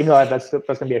 So even though that's going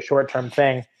to be a short-term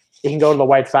thing, he can go to the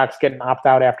White Sox, get an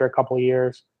opt-out after a couple of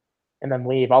years, and then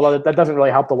leave. Although that doesn't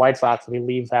really help the White Sox if he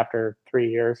leaves after 3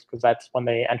 years because that's when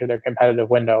they enter their competitive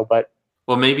window. But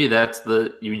maybe that's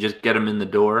you just get him in the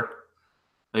door.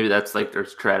 Maybe that's like their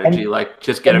strategy,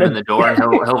 just get him in the door, and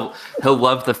he'll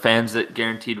love the fans at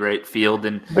Guaranteed Rate Field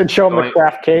and then show him the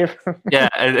Craft Cave. Yeah,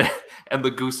 and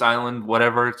the Goose Island,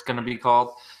 whatever it's going to be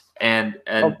called, and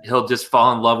he'll just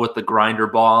fall in love with the grinder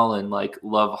ball and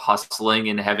love hustling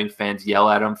and having fans yell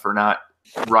at him for not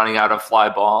running out a fly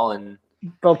ball, and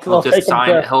he'll just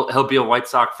sign. He'll be a White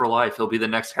Sox for life. He'll be the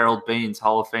next Harold Baines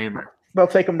Hall of Famer. They'll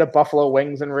take him to Buffalo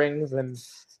Wings and Rings and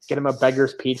get him a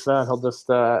beggar's pizza, and he'll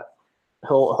just.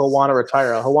 He'll want to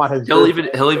retire. He'll want his. He'll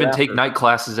even take night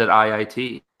classes at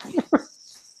IIT.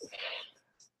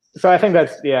 So I think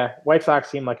that's White Sox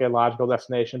seem like a logical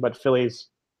destination, but Phillies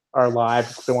are live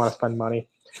because they want to spend money.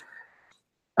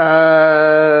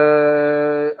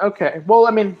 Okay. Well,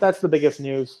 I mean that's the biggest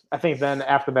news. I think then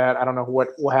after that, I don't know what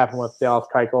will happen with Dallas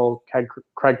Keuchel,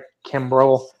 Craig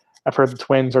Kimbrell. I've heard the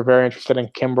Twins are very interested in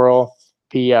Kimbrell.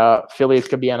 The Phillies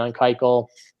could be on Keuchel.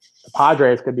 The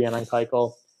Padres could be on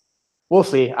Keuchel. We'll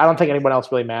see. I don't think anyone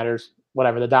else really matters.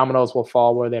 Whatever. The dominoes will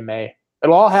fall where they may.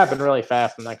 It'll all happen really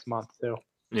fast in the next month, too.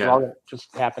 Yeah. It'll all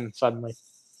just happen suddenly.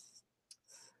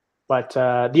 But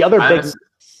the other I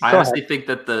honestly think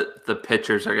that the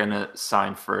pitchers are going to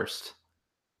sign first.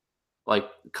 Like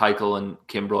Keuchel and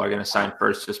Kimbrell are going to sign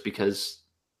first just because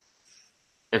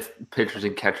if pitchers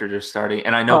and catchers are starting.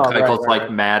 And I know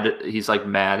Keuchel's mad. He's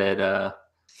mad at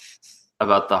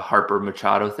about the Harper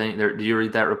Machado thing. Do you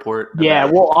read that report? Yeah.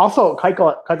 Well, also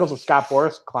Keuchel's a Scott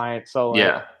Boras client, so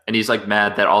yeah, and he's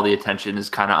mad that all the attention is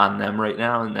kind of on them right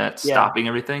now, and that's stopping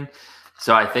everything.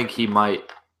 So I think he might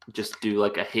just do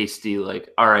a hasty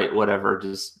all right, whatever,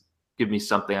 just give me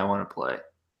something I want to play.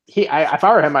 If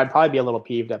I were him, I'd probably be a little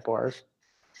peeved at Boras,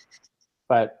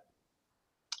 but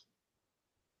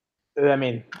I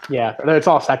mean, it's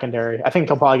all secondary. I think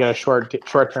he'll probably get a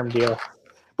short-term deal.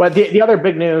 But the other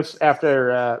big news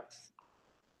after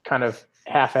kind of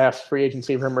half-assed free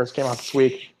agency rumors came out this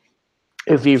week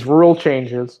is these rule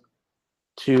changes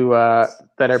that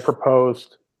are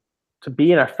proposed to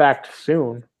be in effect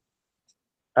soon.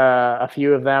 A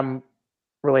few of them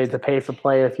related to pace of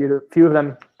play, a few of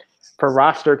them for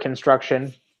roster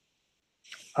construction,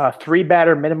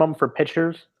 3-batter minimum for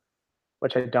pitchers,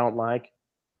 which I don't like.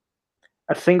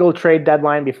 A single trade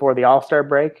deadline before the All-Star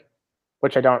break,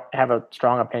 which I don't have a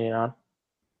strong opinion on.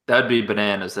 That would be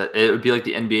bananas. That it would be like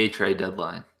the NBA trade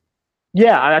deadline.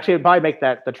 Yeah, I actually would probably make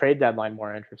the trade deadline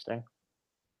more interesting.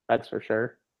 That's for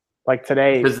sure. Like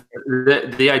today, Because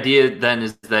the idea then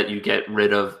is that you get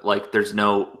rid of like there's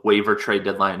no waiver trade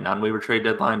deadline, non-waiver trade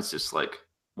deadline. It's just like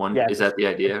one. yeah, Is that the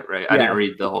idea? Right. I yeah, didn't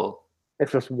read the whole.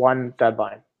 it's just one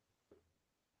deadline.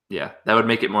 Yeah, that would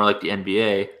make it more like the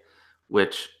NBA,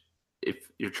 which if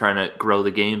you're trying to grow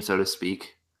the game, so to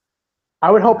speak. I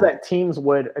would hope that teams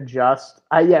would adjust.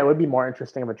 Yeah, it would be more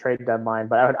interesting of a trade deadline,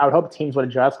 but I would hope teams would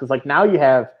adjust because like now you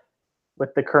have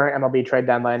with the current MLB trade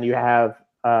deadline, you have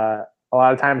a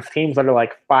lot of times teams that are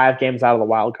like 5 games out of the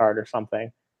wild card or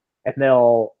something, and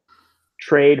they'll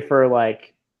trade for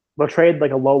like they'll trade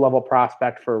like a low level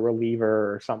prospect for a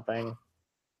reliever or something,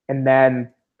 and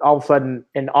then all of a sudden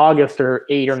in August they're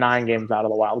 8 or 9 games out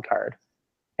of the wild card,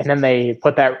 and then they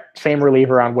put that same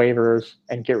reliever on waivers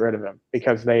and get rid of him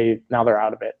because now they're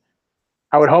out of it.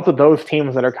 I would hope that those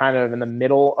teams that are kind of in the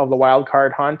middle of the wild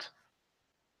card hunt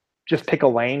just pick a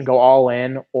lane, go all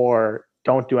in, or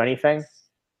don't do anything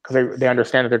because they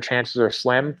understand that their chances are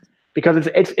slim. Because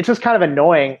it's just kind of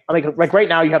annoying. Like right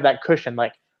now you have that cushion.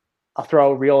 Like I'll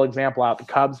throw a real example out. The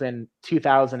Cubs in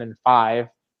 2005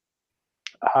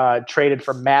 traded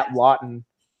for Matt Lawton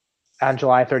on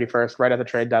July 31st, right at the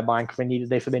trade deadline, because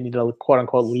they said they needed a quote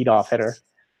unquote leadoff hitter.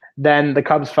 Then the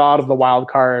Cubs fell out of the wild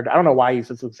card. I don't know why I use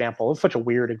this example. It's such a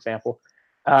weird example.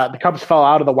 The Cubs fell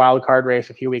out of the wild card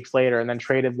race a few weeks later and then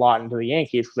traded Lawton to the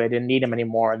Yankees because they didn't need him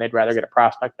anymore and they'd rather get a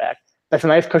prospect back. That's a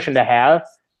nice cushion to have.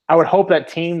 I would hope that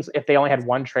teams, if they only had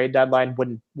one trade deadline,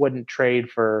 wouldn't trade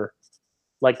for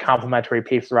like complimentary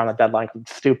pieces around the deadline because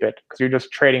it's stupid because you're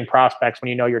just trading prospects when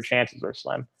you know your chances are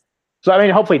slim. So, I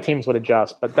mean, hopefully teams would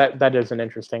adjust, but that is an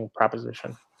interesting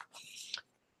proposition.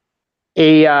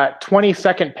 A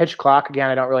 20-second pitch clock. Again,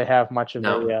 I don't really have much of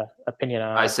an opinion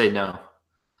on it. I say no.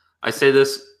 I say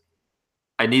this.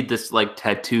 I need this like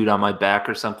tattooed on my back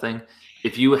or something.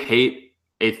 If you hate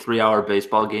a 3-hour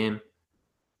baseball game,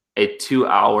 a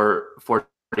 2-hour,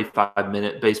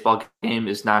 45-minute baseball game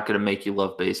is not going to make you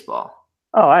love baseball.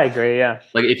 Oh, I agree. Yeah.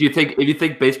 Like if you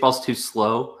think baseball's too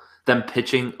slow, then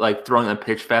pitching, like throwing a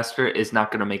pitch faster, is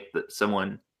not going to make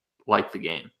someone like the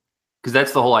game. Because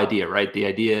that's the whole idea, right? The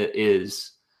idea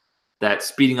is that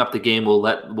speeding up the game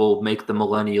will make the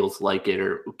millennials like it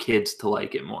or kids to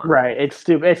like it more. Right. It's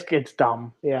stupid. It's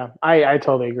dumb. Yeah. I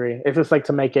totally agree. It's just like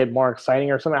to make it more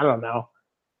exciting or something. I don't know.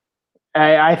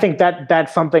 I think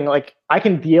that's something like I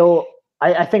can deal.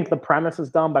 I think the premise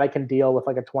is dumb, but I can deal with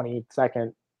like a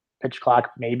 20-second pitch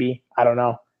clock. Maybe. I don't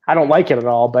know. I don't like it at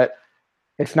all, but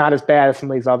it's not as bad as some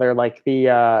of these other, like the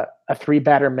a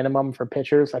 3-batter minimum for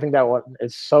pitchers. I think that one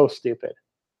is so stupid.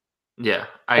 Yeah,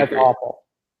 I agree. That's awful.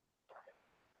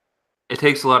 It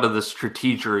takes a lot of the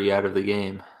strategery out of the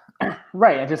game.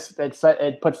 Right.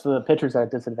 It puts the pitchers at a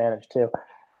disadvantage too.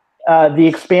 The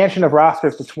expansion of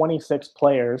rosters to 26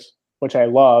 players, which I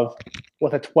love,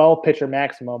 with a 12-pitcher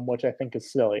maximum, which I think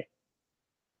is silly.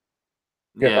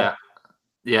 Yeah.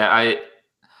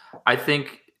 I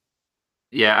think.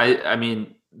 Yeah, I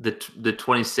mean the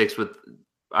 26 with.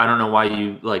 I don't know why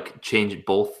you like change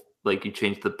both. Like you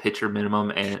change the pitcher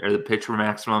minimum or the pitcher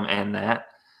maximum and that.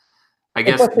 I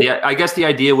guess the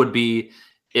idea would be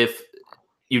if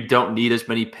you don't need as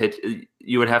many pitch,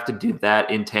 you would have to do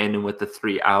that in tandem with the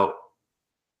 3-out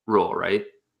rule, right?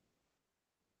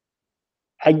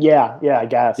 Yeah, I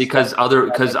guess. Because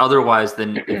otherwise,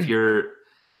 then if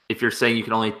you're saying you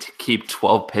can only keep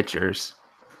 12 pitchers,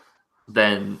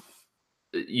 then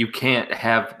you can't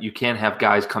have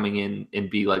guys coming in and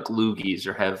be like loogies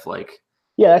or have like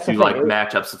that's the thing. Like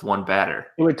matchups with one batter.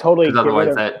 It would totally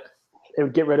otherwise it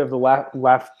would get rid of the left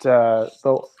the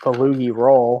loogie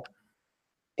role,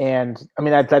 and I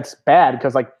mean that's bad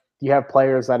because like you have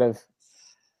players that have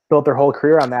built their whole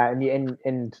career on that,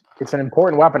 and it's an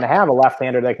important weapon to have, a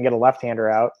left-hander that can get a left-hander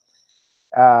out.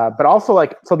 But also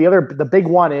like so the big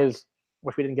one is,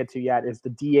 which we didn't get to yet, is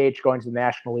the DH going to the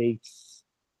National League.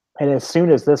 And as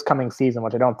soon as this coming season,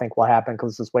 which I don't think will happen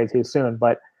because this is way too soon,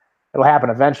 but it'll happen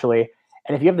eventually.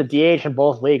 And if you have the DH in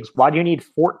both leagues, why do you need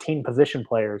 14 position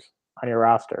players on your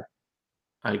roster?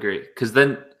 I agree. Because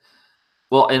then,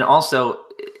 well, and also,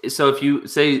 so if you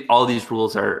say all these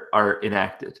rules are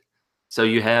enacted, so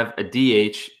you have a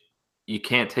DH, you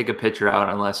can't take a pitcher out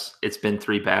unless it's been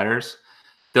 3 batters.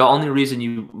 The only reason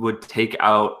you would take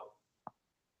out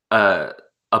a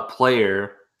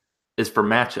player is for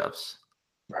matchups.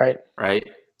 Right.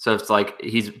 So if it's like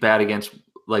he's bad against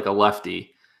like a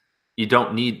lefty, you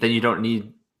don't need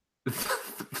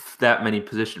that many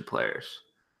position players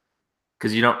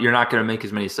because you're not going to make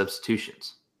as many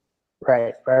substitutions.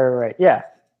 Right. Yeah.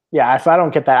 So I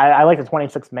don't get that. I like the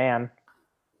 26 man,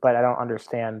 but I don't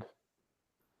understand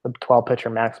the 12 pitcher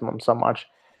maximum so much.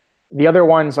 The other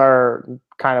ones are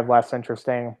kind of less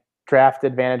interesting. More draft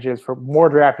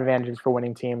advantages for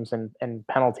winning teams and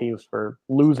penalties for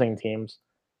losing teams.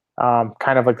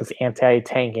 Kind of like this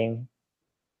anti-tanking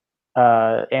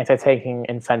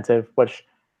incentive, which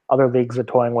other leagues are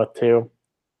toying with too.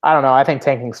 I don't know. I think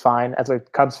tanking's fine. As a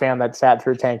Cubs fan that sat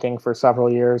through tanking for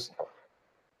several years,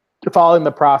 following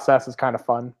the process is kind of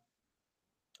fun.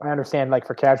 I understand, like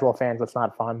for casual fans, it's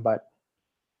not fun, but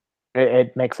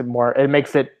it makes it more. It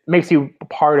makes you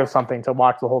part of something to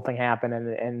watch the whole thing happen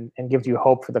and gives you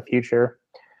hope for the future.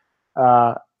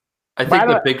 I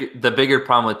think the bigger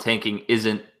problem with tanking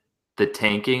isn't the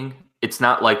tanking. It's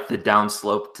not like the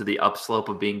downslope to the upslope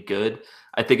of being good.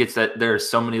 I think it's that there are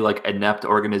so many like inept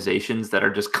organizations that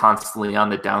are just constantly on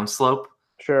the downslope.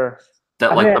 Sure.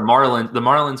 That like the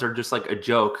Marlins are just like a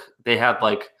joke. They had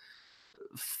like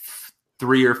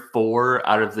 3 or 4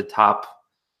 out of the top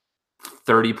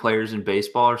 30 players in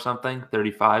baseball or something,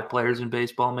 35 players in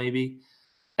baseball maybe,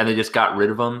 and they just got rid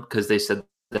of them because they said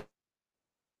that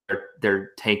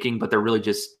they're tanking, but they're really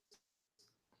just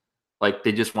like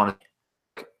they just want to.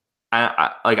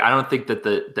 I don't think that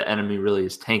the enemy really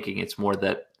is tanking. It's more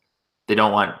that they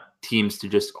don't want teams to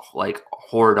just like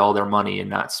hoard all their money and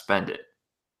not spend it.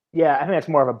 Yeah, I think that's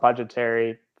more of a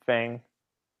budgetary thing.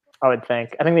 I would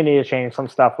think. I think they need to change some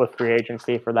stuff with free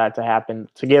agency for that to happen,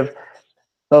 to give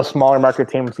those smaller market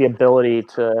teams the ability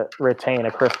to retain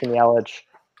a Christian Yelich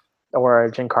or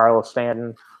a Giancarlo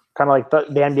Stanton. Kind of like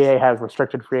the NBA has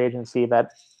restricted free agency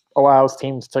that allows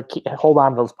teams to hold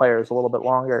on to those players a little bit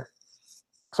longer.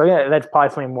 So yeah, that's probably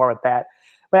something more with that.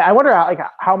 But I wonder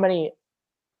how many.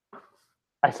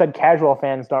 I said casual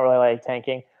fans don't really like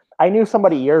tanking. I knew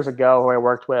somebody years ago who I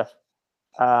worked with.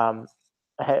 I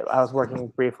was working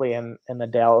briefly in the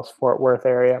Dallas-Fort Worth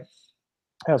area.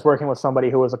 I was working with somebody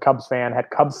who was a Cubs fan,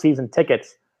 had Cubs season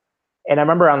tickets. And I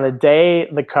remember on the day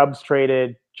the Cubs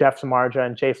traded Jeff Samardzija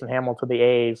and Jason Hamill to the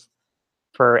A's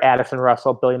for Addison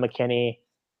Russell, Billy McKinney,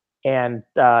 and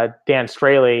Dan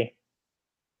Straley,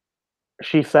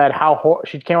 she said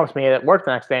she came up to me at work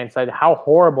the next day and said, how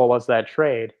horrible was that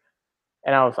trade?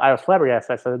 And I was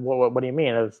flabbergasted. I said, what do you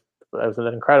mean? It was an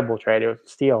incredible trade. It was a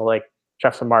steal. Like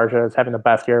Jeff Samardzija is having the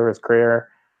best year of his career.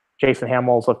 Jason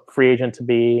Hamill's a free agent to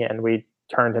be, and we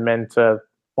turned him into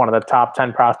one of the top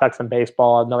 10 prospects in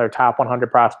baseball, another top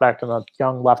 100 prospect, and a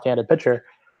young left-handed pitcher.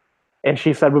 And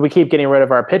she said, well, we keep getting rid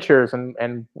of our pitchers, and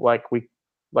as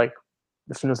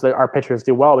soon as our pitchers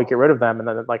do well, we get rid of them, and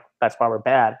then like that's why we're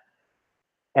bad.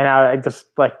 And I just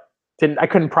like I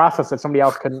couldn't process it. Somebody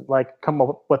else couldn't like come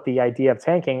up with the idea of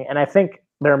tanking. And I think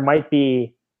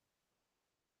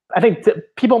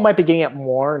people might be getting it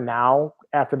more now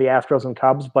after the Astros and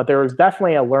Cubs, but there is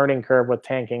definitely a learning curve with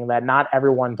tanking that not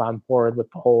everyone's on board with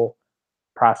the whole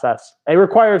process. It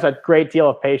requires a great deal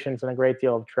of patience and a great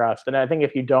deal of trust. And I think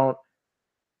if you don't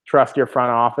trust your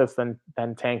front office, then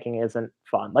tanking isn't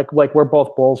fun. Like we're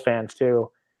both Bulls fans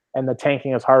too, and the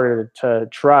tanking is harder to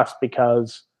trust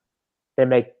because they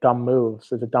make dumb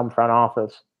moves. It's a dumb front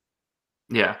office.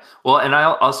 Yeah. Well, and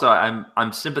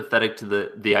I'm sympathetic to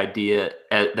the idea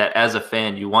that as a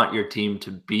fan, you want your team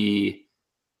to be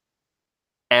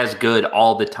as good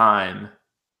all the time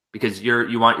because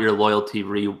you want your loyalty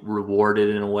rewarded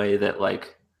in a way that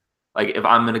like if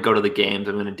I'm going to go to the games,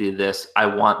 I'm going to do this. I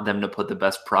want them to put the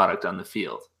best product on the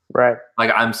field. Right.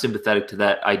 Like I'm sympathetic to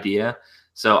that idea.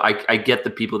 So I get the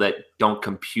people that don't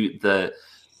compute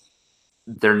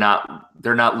they're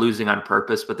not losing on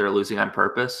purpose, but they're losing on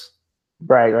purpose.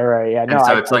 Right. Yeah. And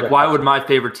so it's like, why would my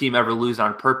favorite team ever lose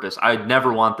on purpose? I'd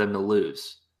never want them to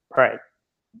lose. Right.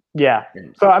 Yeah.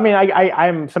 So I mean,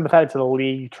 I'm sympathetic to the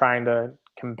league trying to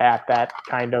combat that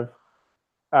kind of,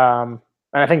 and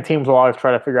I think teams will always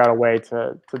try to figure out a way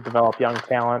to develop young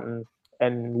talent,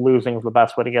 and losing is the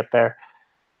best way to get there.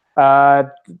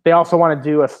 They also want to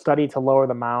do a study to lower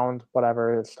the mound,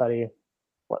 whatever study,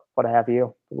 what have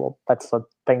you. Well, that's a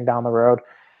thing down the road.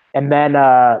 And then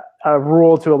a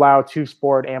rule to allow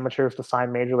 2-sport amateurs to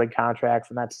sign major league contracts,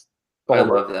 and that's I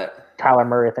love that Kyler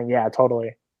Murray thing. Yeah,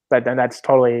 totally. And that's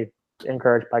totally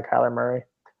encouraged by Kyler Murray.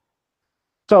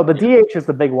 So the DH is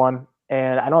the big one,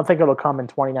 and I don't think it'll come in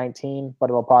 2019, but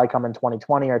it'll probably come in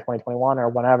 2020 or 2021 or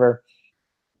whenever.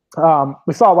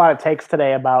 We saw a lot of takes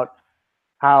today about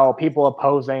how people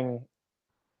opposing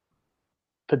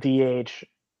the DH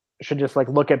should just like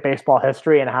look at baseball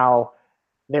history and how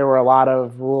there were a lot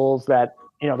of rules that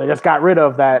they just got rid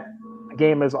of that the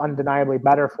game is undeniably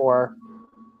better for.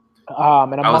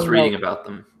 And I was among reading those, about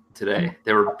them today.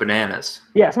 They were bananas.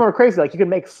 yeah, some were crazy. Like you could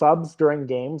make subs during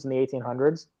games in the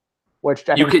 1800s, which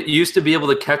I think You used to be able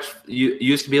to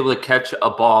catch a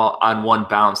ball on one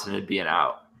bounce and it'd be an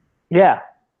out. yeah.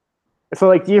 So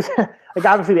like you like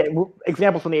obviously the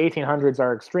examples from the 1800s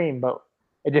are extreme, but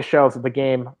it just shows that the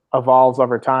game evolves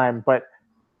over time. But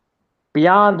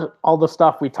beyond all the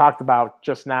stuff we talked about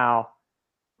just now,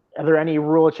 are there any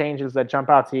rule changes that jump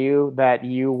out to you that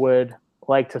you would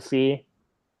like to see?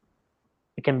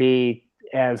 It can be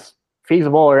as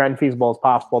feasible or unfeasible as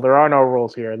possible. There are no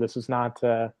rules here. This is not.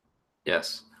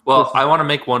 Yes. Well, This is, I want to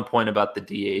make one point about the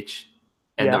DH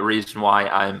and yeah. the reason why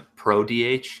I'm pro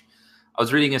DH. I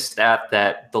was reading a stat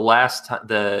that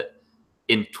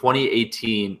in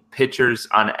 2018 pitchers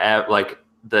like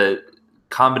the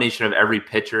combination of every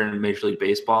pitcher in Major League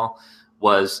Baseball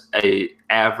was a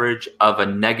average of a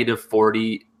negative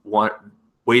 41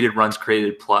 weighted runs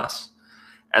created plus,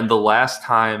 and the last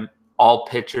time all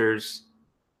pitchers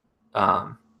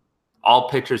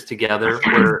together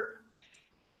were.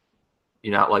 You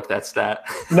not like that stat?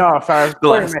 No, sorry. I was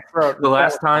clearing my throat. The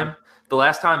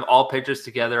last time all pitchers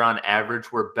together on average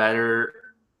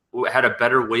had a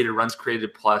better weighted runs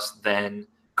created plus than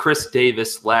Chris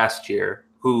Davis last year,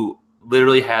 who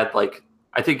literally had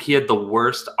I think he had the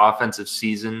worst offensive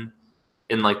season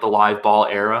in the live ball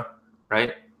era,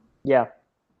 right? Yeah.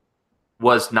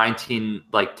 Was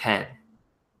 10.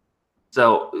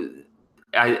 So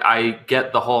I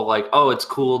get the whole it's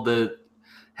cool to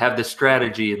have the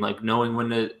strategy and knowing when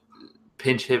to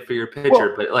pinch hit for your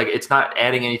pitcher, but it's not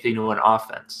adding anything to an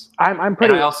offense. I'm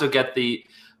pretty. And I also get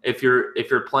if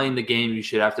you're playing the game, you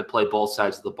should have to play both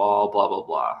sides of the ball. Blah blah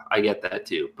blah. I get that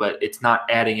too, but it's not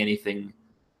adding anything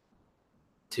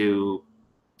to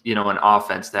an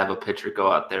offense to have a pitcher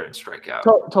go out there and strike out.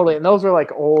 Totally, and those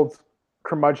are old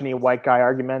curmudgeon-y white guy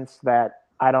arguments that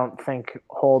I don't think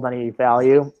hold any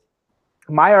value.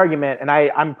 My argument, and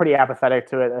I'm pretty apathetic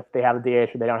to it if they have a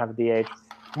DH or they don't have a DH.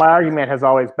 My argument has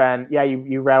always been, yeah,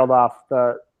 you rattled off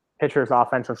the pitcher's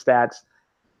offensive stats,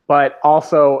 but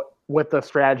also with the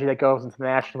strategy that goes into the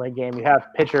National League game, you have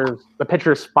the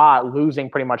pitcher's spot losing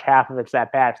pretty much half of its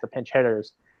at-bats, the pinch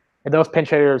hitters. And those pinch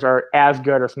hitters are as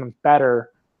good or sometimes better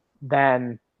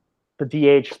than the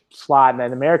DH slot in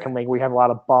the American League, where you have a lot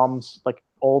of bums,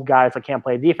 old guys that can't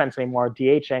play defense anymore,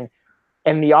 DHing.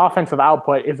 And the offensive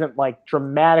output isn't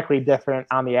dramatically different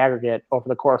on the aggregate over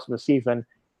the course of the season.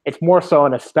 It's more so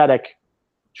an aesthetic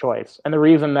choice. And the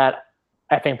reason that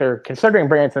I think they're considering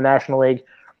bringing it to the National League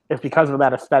is because of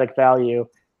that aesthetic value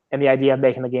and the idea of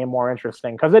making the game more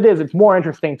interesting. Because it's more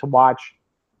interesting to watch.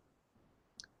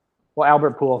 Well,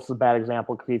 Albert Pujols is a bad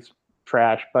example because he's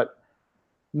trash, but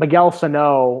Miguel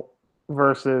Sano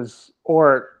or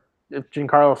if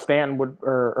Giancarlo Stanton would,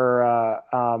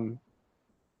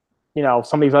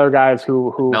 some of these other guys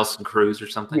who Nelson Cruz or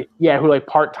something. Yeah, who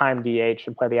part-time DH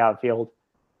and play the outfield.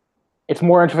 It's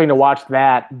more interesting to watch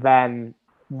that than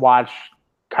watch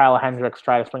Kyle Hendricks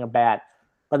try to swing a bat.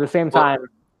 But at the same time,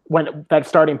 when that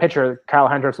starting pitcher, Kyle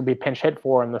Hendricks, will be pinch hit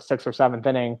for in the 6th or 7th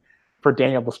inning for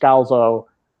Daniel Descalso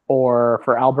or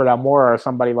for Albert Almora or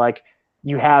somebody,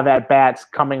 you have at-bats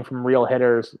coming from real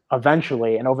hitters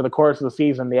eventually. And over the course of the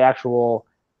season, the actual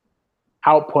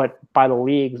output by the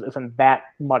leagues isn't that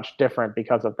much different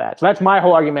because of that. So that's my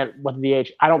whole argument with the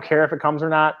DH. I don't care if it comes or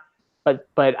not, but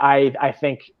I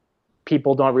think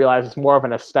people don't realize it's more of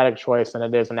an aesthetic choice than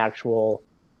it is an actual,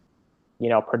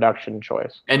 production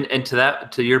choice. And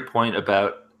to your point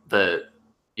about the,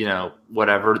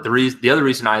 whatever, the other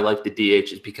reason I like the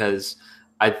DH is because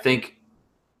I think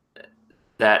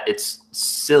that it's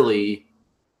silly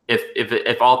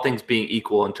if all things being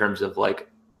equal in terms of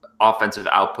offensive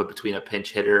output between a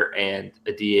pinch hitter and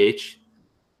a DH.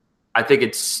 I think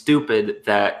it's stupid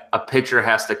that a pitcher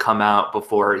has to come out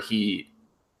before he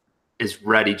is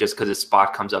ready just because his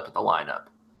spot comes up in the lineup.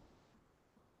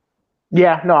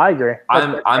 Yeah, no, I agree.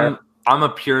 I'm a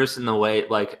purist in the way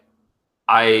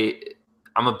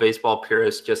I'm a baseball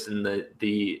purist just in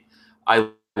the I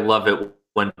love it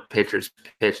when pitchers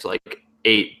pitch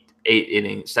 8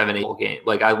 innings, 7, 8 game.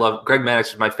 I love Greg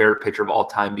Maddux is my favorite pitcher of all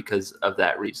time because of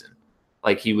that reason.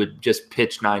 He would just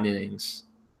pitch 9 innings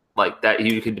that.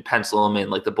 You could pencil him in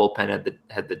the bullpen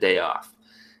had the day off.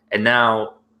 And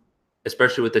now,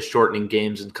 especially with the shortening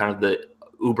games and kind of the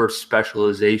uber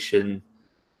specialization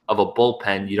of a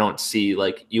bullpen, you don't see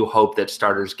you hope that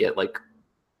starters get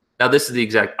now this is the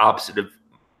exact opposite of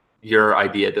your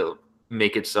idea to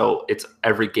make it so it's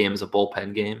every game is a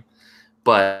bullpen game.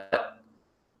 But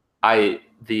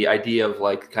the idea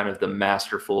of kind of the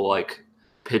masterful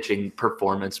pitching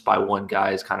performance by one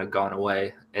guy has kind of gone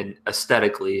away. And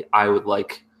aesthetically, I would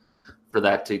like for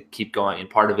that to keep going. And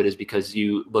part of it is because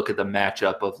you look at the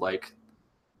matchup of like,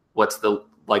 what's the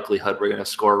likelihood we're going to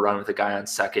score a run with a guy on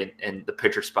second and the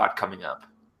pitcher spot coming up.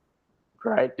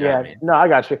 Right. You know Yeah. what I mean? No, I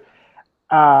got you.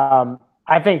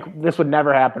 I think this would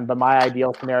never happen, but my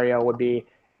ideal scenario would be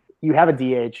you have a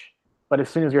DH, but as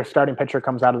soon as your starting pitcher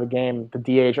comes out of the game, the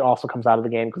DH also comes out of the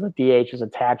game because the DH is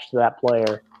attached to that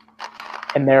player.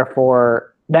 And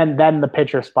therefore, then the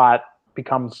pitcher spot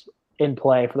becomes in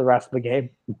play for the rest of the game,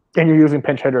 and you're using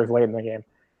pinch hitters late in the game.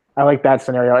 I like that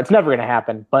scenario. It's never going to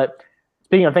happen. But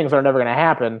speaking of things that are never going to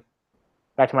happen,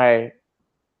 back to my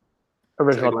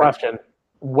original question,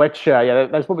 which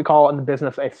that's what we call in the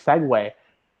business a segue.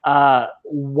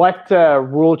 What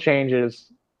rule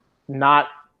changes, not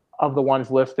of the ones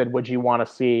listed, would you want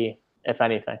to see, if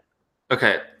anything?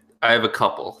 Okay, I have a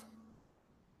couple.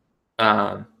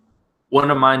 One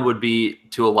of mine would be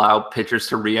to allow pitchers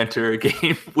to re-enter a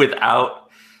game without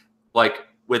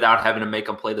having to make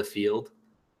them play the field.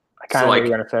 I kind of knew you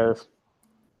were going to say this.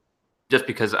 Just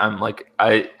because I'm like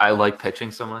I like pitching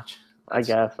so much. I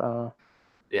guess.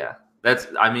 Yeah,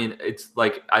 it's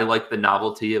like I like the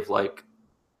novelty of like,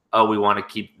 oh, we want to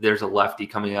keep. There's a lefty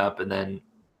coming up, and then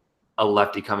a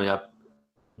lefty coming up,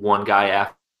 one guy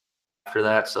after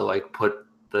that. So like put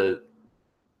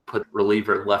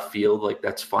reliever in left field. Like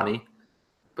that's funny.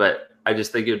 But I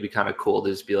just think it would be kind of cool to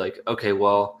just be like, okay,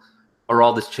 well,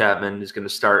 Aroldis Chapman is going to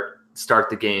start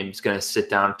the game. He's going to sit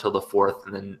down until the fourth,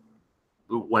 and then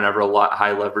whenever a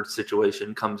high leverage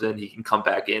situation comes in, he can come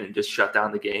back in and just shut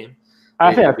down the game.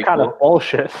 I think that's kind of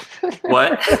bullshit.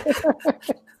 What?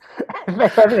 I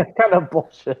think it's kind of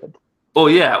bullshit. Oh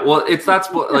yeah, well, it's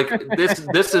not like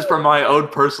this is for my own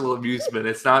personal amusement.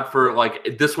 It's not for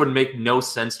like this would make no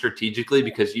sense strategically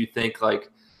because you think like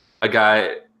a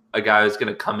guy is going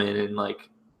to come in and like,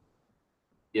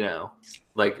 you know,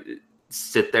 like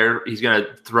sit there. He's going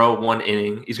to throw one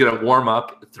inning. He's going to warm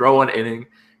up, throw one inning,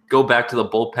 go back to the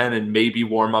bullpen and maybe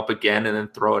warm up again and then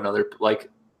throw another. Like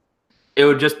it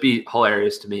would just be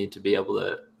hilarious to me to be able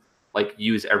to like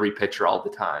use every pitcher all the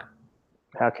time.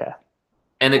 Okay.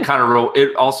 And it kind of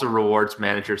it also rewards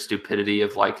manager stupidity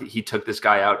of like he took this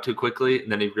guy out too quickly and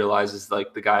then he realizes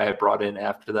like the guy I brought in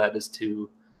after that is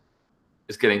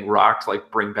getting rocked, like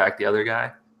bring back the other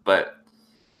guy. But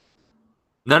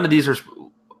none of these are.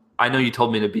 I know you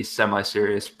told me to be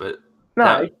semi-serious, but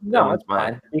no, it's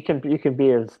fine. You can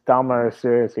be as dumb or as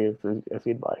serious as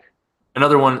you'd like.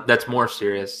 Another one that's more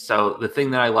serious. So the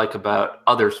thing that I like about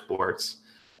other sports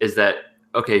is that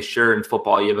okay, sure, in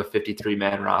football you have a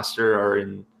 53-man roster, or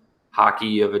in hockey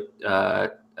you have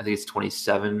I think it's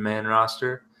 27-man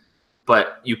roster,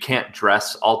 but you can't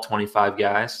dress all 25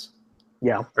 guys.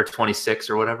 Yeah. Or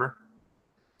 26 or whatever.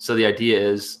 So the idea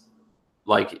is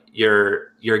like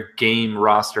your game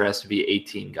roster has to be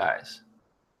 18 guys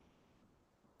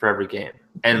for every game.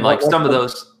 And like some of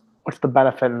those. What's the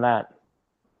benefit in that?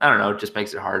 I don't know. It just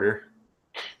makes it harder.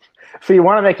 So you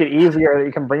want to make it easier that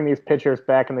you can bring these pitchers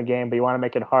back in the game, but you want to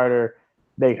make it harder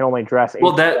they can only dress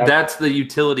 18 guys. That's the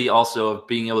utility also of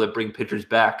being able to bring pitchers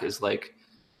back is like,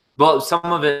 well, some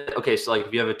of it. Okay. So like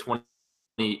if you have a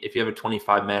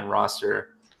 25-man roster,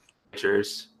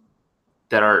 pitchers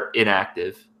that are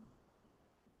inactive,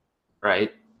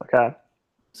 right? Okay.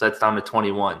 So that's down to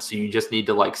 21. So you just need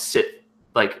to like sit,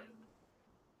 like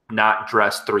not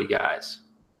dress 3 guys.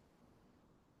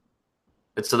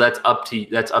 And so that's up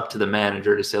to the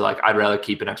manager to say like, I'd rather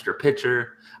keep an extra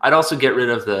pitcher. I'd also get rid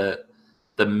of the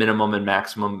minimum and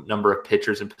maximum number of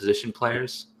pitchers and position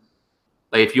players.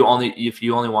 Like if you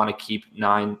only want to keep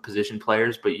 9 position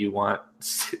players, but you want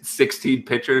 16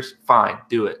 pitchers, fine,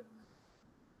 do it.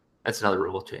 That's another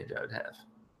rule change I would have.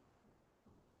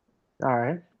 All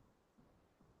right.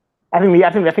 I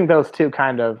think those two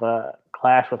kind of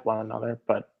clash with one another,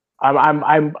 but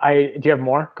do you have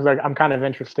more? Because I'm kind of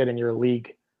interested in your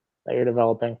league that you're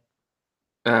developing.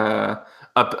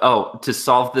 To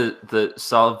solve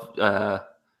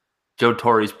Joe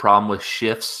Torre's problem with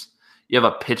shifts. You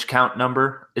have a pitch count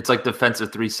number. It's like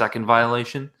defensive 3-second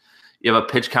violation. You have a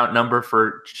pitch count number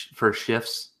for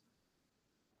shifts.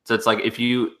 So it's like if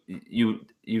you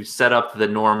set up the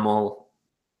normal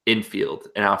infield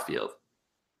and outfield.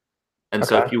 And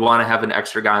so if you want to have an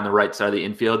extra guy on the right side of the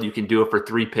infield, you can do it for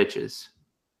 3 pitches.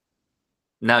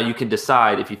 Now you can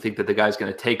decide if you think that the guy's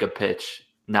going to take a pitch,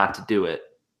 not to do it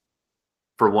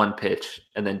for 1 pitch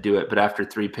and then do it. But after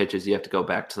 3 pitches, you have to go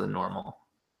back to the normal.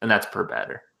 And that's per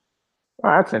batter. Oh,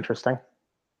 that's interesting.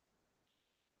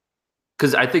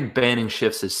 Because I think banning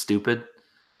shifts is stupid.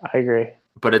 I agree.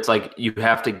 But it's like you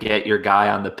have to get your guy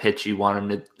on the pitch you want him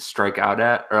to strike out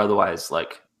at, or otherwise,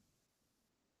 like,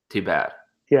 too bad.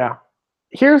 Yeah.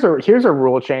 here's a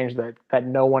rule change that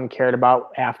no one cared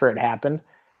about after it happened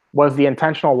was the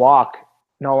intentional walk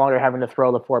no longer having to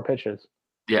throw the 4 pitches.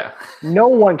 Yeah. No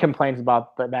one complains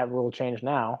about that rule change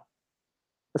now.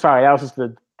 Sorry, that was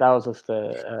just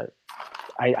the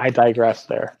I digress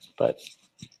there, but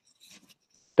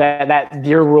that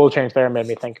your rule change there made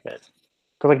me think of it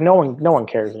because like no one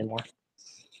cares anymore.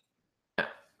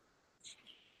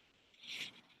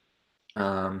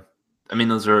 I mean,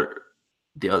 those are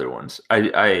the other ones.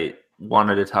 I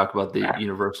wanted to talk about the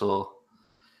universal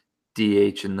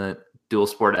DH and the dual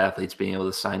sport athletes being able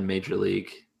to sign major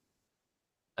league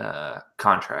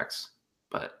contracts,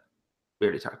 but we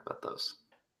already talked about those.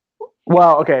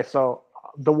 Well, okay, so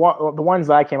the ones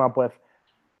that I came up with,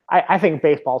 I think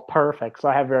baseball's perfect, so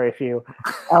I have very few.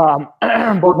 But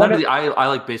I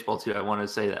like baseball too. I want to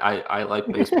say that I like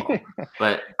baseball,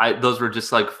 but those were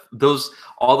just like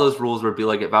all those rules would be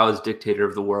like if I was dictator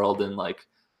of the world and like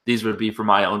these would be for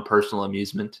my own personal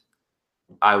amusement.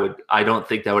 I don't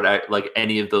think that would like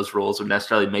any of those rules would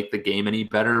necessarily make the game any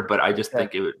better, but I just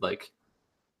think it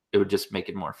would just make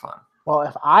it more fun. Well,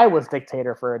 if I was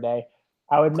dictator for a day,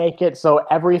 I would make it so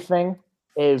everything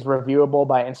is reviewable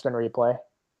by instant replay.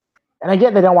 And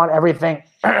again, they don't want everything.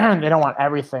 They don't want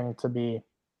everything to be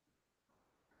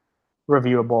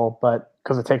reviewable, but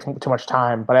because it takes too much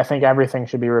time. But I think everything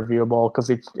should be reviewable because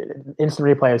instant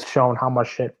replay has shown how much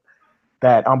shit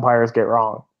that umpires get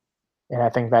wrong, and I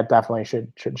think that definitely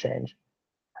should change.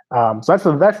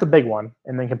 So that's the big one,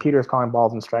 and then computers calling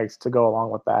balls and strikes to go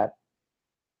along with that.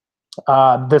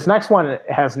 This next one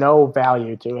has no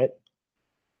value to it.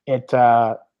 It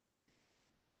doesn't.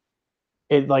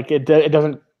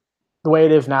 The way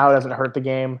it is now doesn't hurt the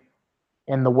game,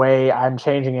 and the way I'm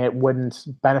changing it wouldn't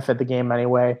benefit the game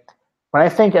anyway. But I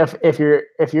think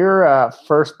if your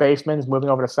first baseman's moving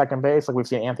over to second base, like we've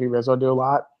seen Anthony Rizzo do a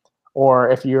lot,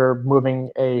 or if you're moving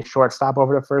a shortstop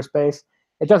over to first base,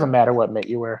 it doesn't matter what mitt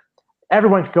you wear.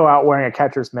 Everyone can go out wearing a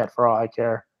catcher's mitt for all I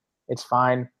care. It's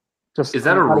fine. Just is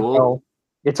that a rule?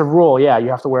 It's a rule, yeah. You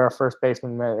have to wear a first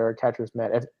baseman mitt or a catcher's mitt.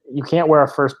 If you can't wear a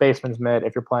first baseman's mitt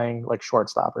if you're playing like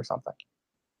shortstop or something.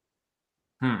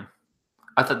 I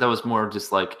thought that was more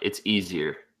just like it's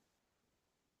easier.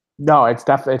 No, it's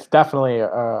definitely.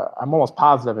 I'm almost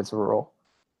positive it's a rule.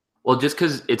 Well, just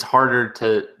because it's harder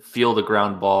to field a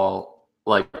ground ball,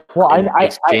 like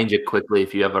exchange it quickly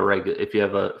if you have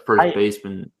a first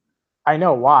baseman. I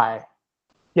know why.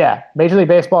 Yeah, Major League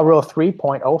Baseball Rule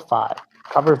 3.05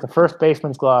 covers the first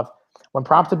baseman's glove. When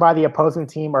prompted by the opposing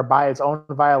team or by his own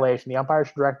violation, the umpire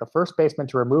should direct the first baseman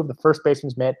to remove the first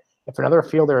baseman's mitt if another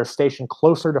fielder is stationed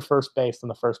closer to first base than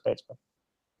the first baseman.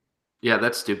 Yeah,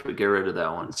 that's stupid. Get rid of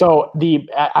that one. So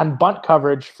on bunt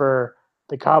coverage for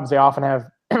the Cubs, they often have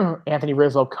Anthony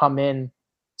Rizzo come in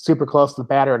super close to the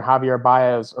batter, and Javier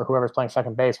Baez or whoever's playing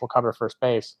second base will cover first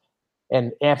base.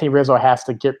 And Anthony Rizzo has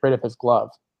to get rid of his glove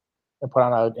and put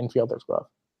on an infielder's glove.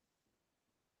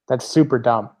 That's super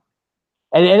dumb.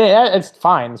 And it's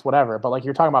fine, it's whatever. But like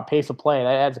you're talking about pace of play,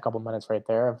 that adds a couple minutes right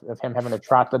there of him having to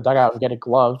trot the dugout and get a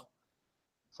glove.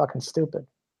 Fucking stupid.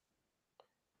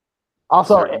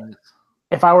 Also,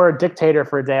 if I were a dictator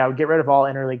for a day, I would get rid of all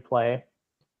interleague play.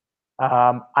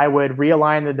 I would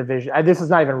realign the division. This is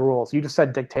not even rules. You just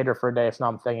said dictator for a day, so now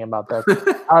I'm thinking about this.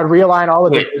 I would realign all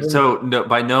the divisions. So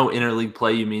by no interleague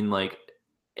play, you mean like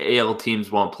AL teams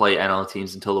won't play NL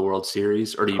teams until the World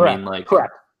Series, or do you mean like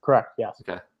correct? Yes.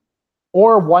 Okay.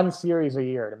 Or one series a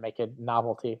year to make it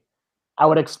novelty. I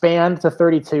would expand to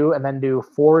 32 and then do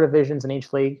 4 divisions in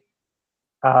each league.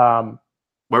 Where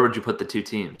would you put the 2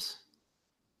 teams?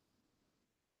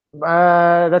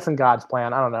 That's in God's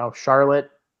plan. I don't know. Charlotte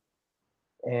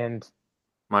and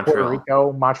Puerto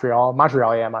Rico, Montreal.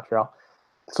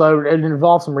 So it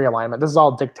involves some realignment. This is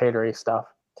all dictatory stuff.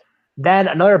 Then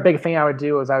another big thing I would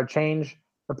do is I would change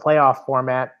the playoff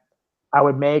format. I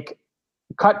would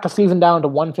cut the season down to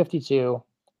 152,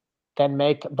 then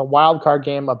make the wild card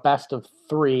game a best of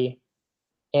 3,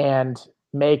 and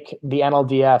make the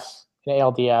NLDS and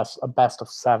ALDS a best of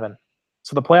 7.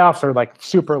 So the playoffs are like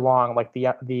super long, like the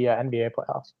NBA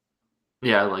playoffs.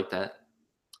 Yeah, I like that.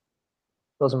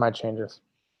 Those are my changes.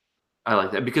 I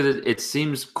like that because it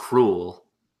seems cruel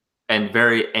and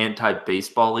very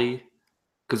anti-baseball-y.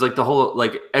 Because like the whole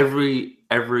like every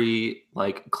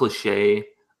like cliche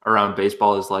around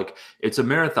baseball is like it's a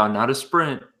marathon, not a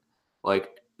sprint. Like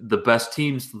the best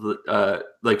teams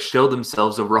like show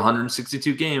themselves over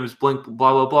 162 games, blah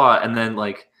blah blah, and then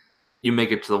like you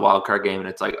make it to the wild card game, and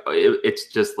it's like it's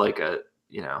just like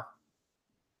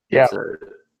it's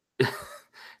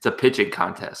a pitching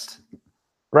contest.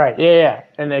 Right. Yeah.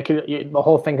 And the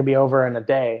whole thing could be over in a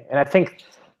day. And I think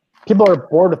people are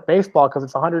bored with baseball because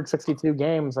it's 162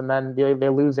 games, and then they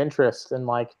lose interest. And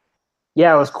like,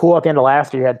 yeah, it was cool at the end of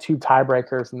last year. You had 2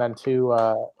 tiebreakers and then two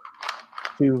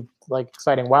like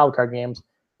exciting wild card games.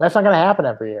 That's not going to happen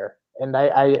every year. And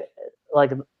I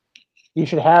like you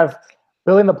should have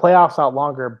building the playoffs out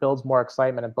longer builds more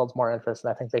excitement and builds more interest,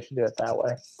 and I think they should do it that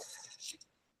way.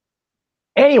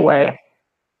 Anyway,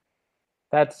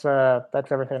 that's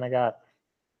everything I got.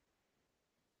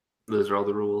 Those are all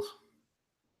the rules.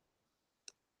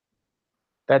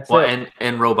 That's it.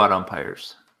 And robot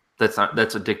umpires. That's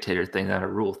a dictator thing, not a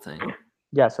rule thing.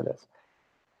 Yes, it is.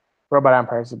 Robot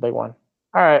umpires is a big one.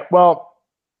 All right. Well,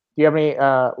 do you have any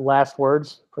last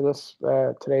words for this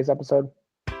today's episode?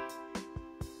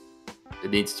 It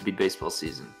needs to be baseball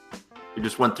season. We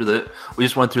just went through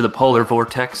the polar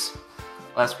vortex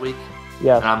last week.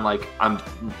 Yeah. And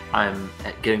I'm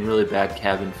getting really bad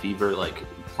cabin fever, like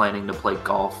planning to play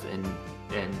golf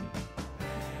and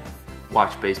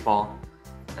watch baseball.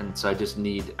 And so I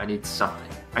need something.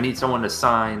 I need someone to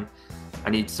sign.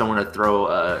 I need someone to throw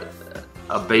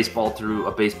a baseball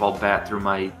bat through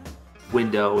my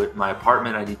window at my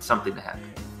apartment. I need something to happen.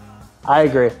 I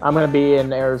agree. I'm going to be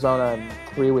in Arizona in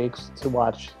 3 weeks to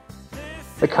watch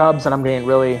the Cubs, and I'm getting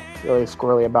really, really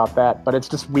squirrely about that. But it's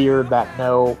just weird that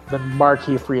the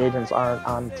marquee free agents aren't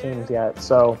on teams yet.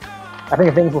 So I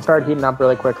think things will start heating up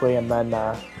really quickly, and then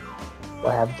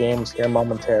we'll have games here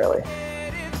momentarily.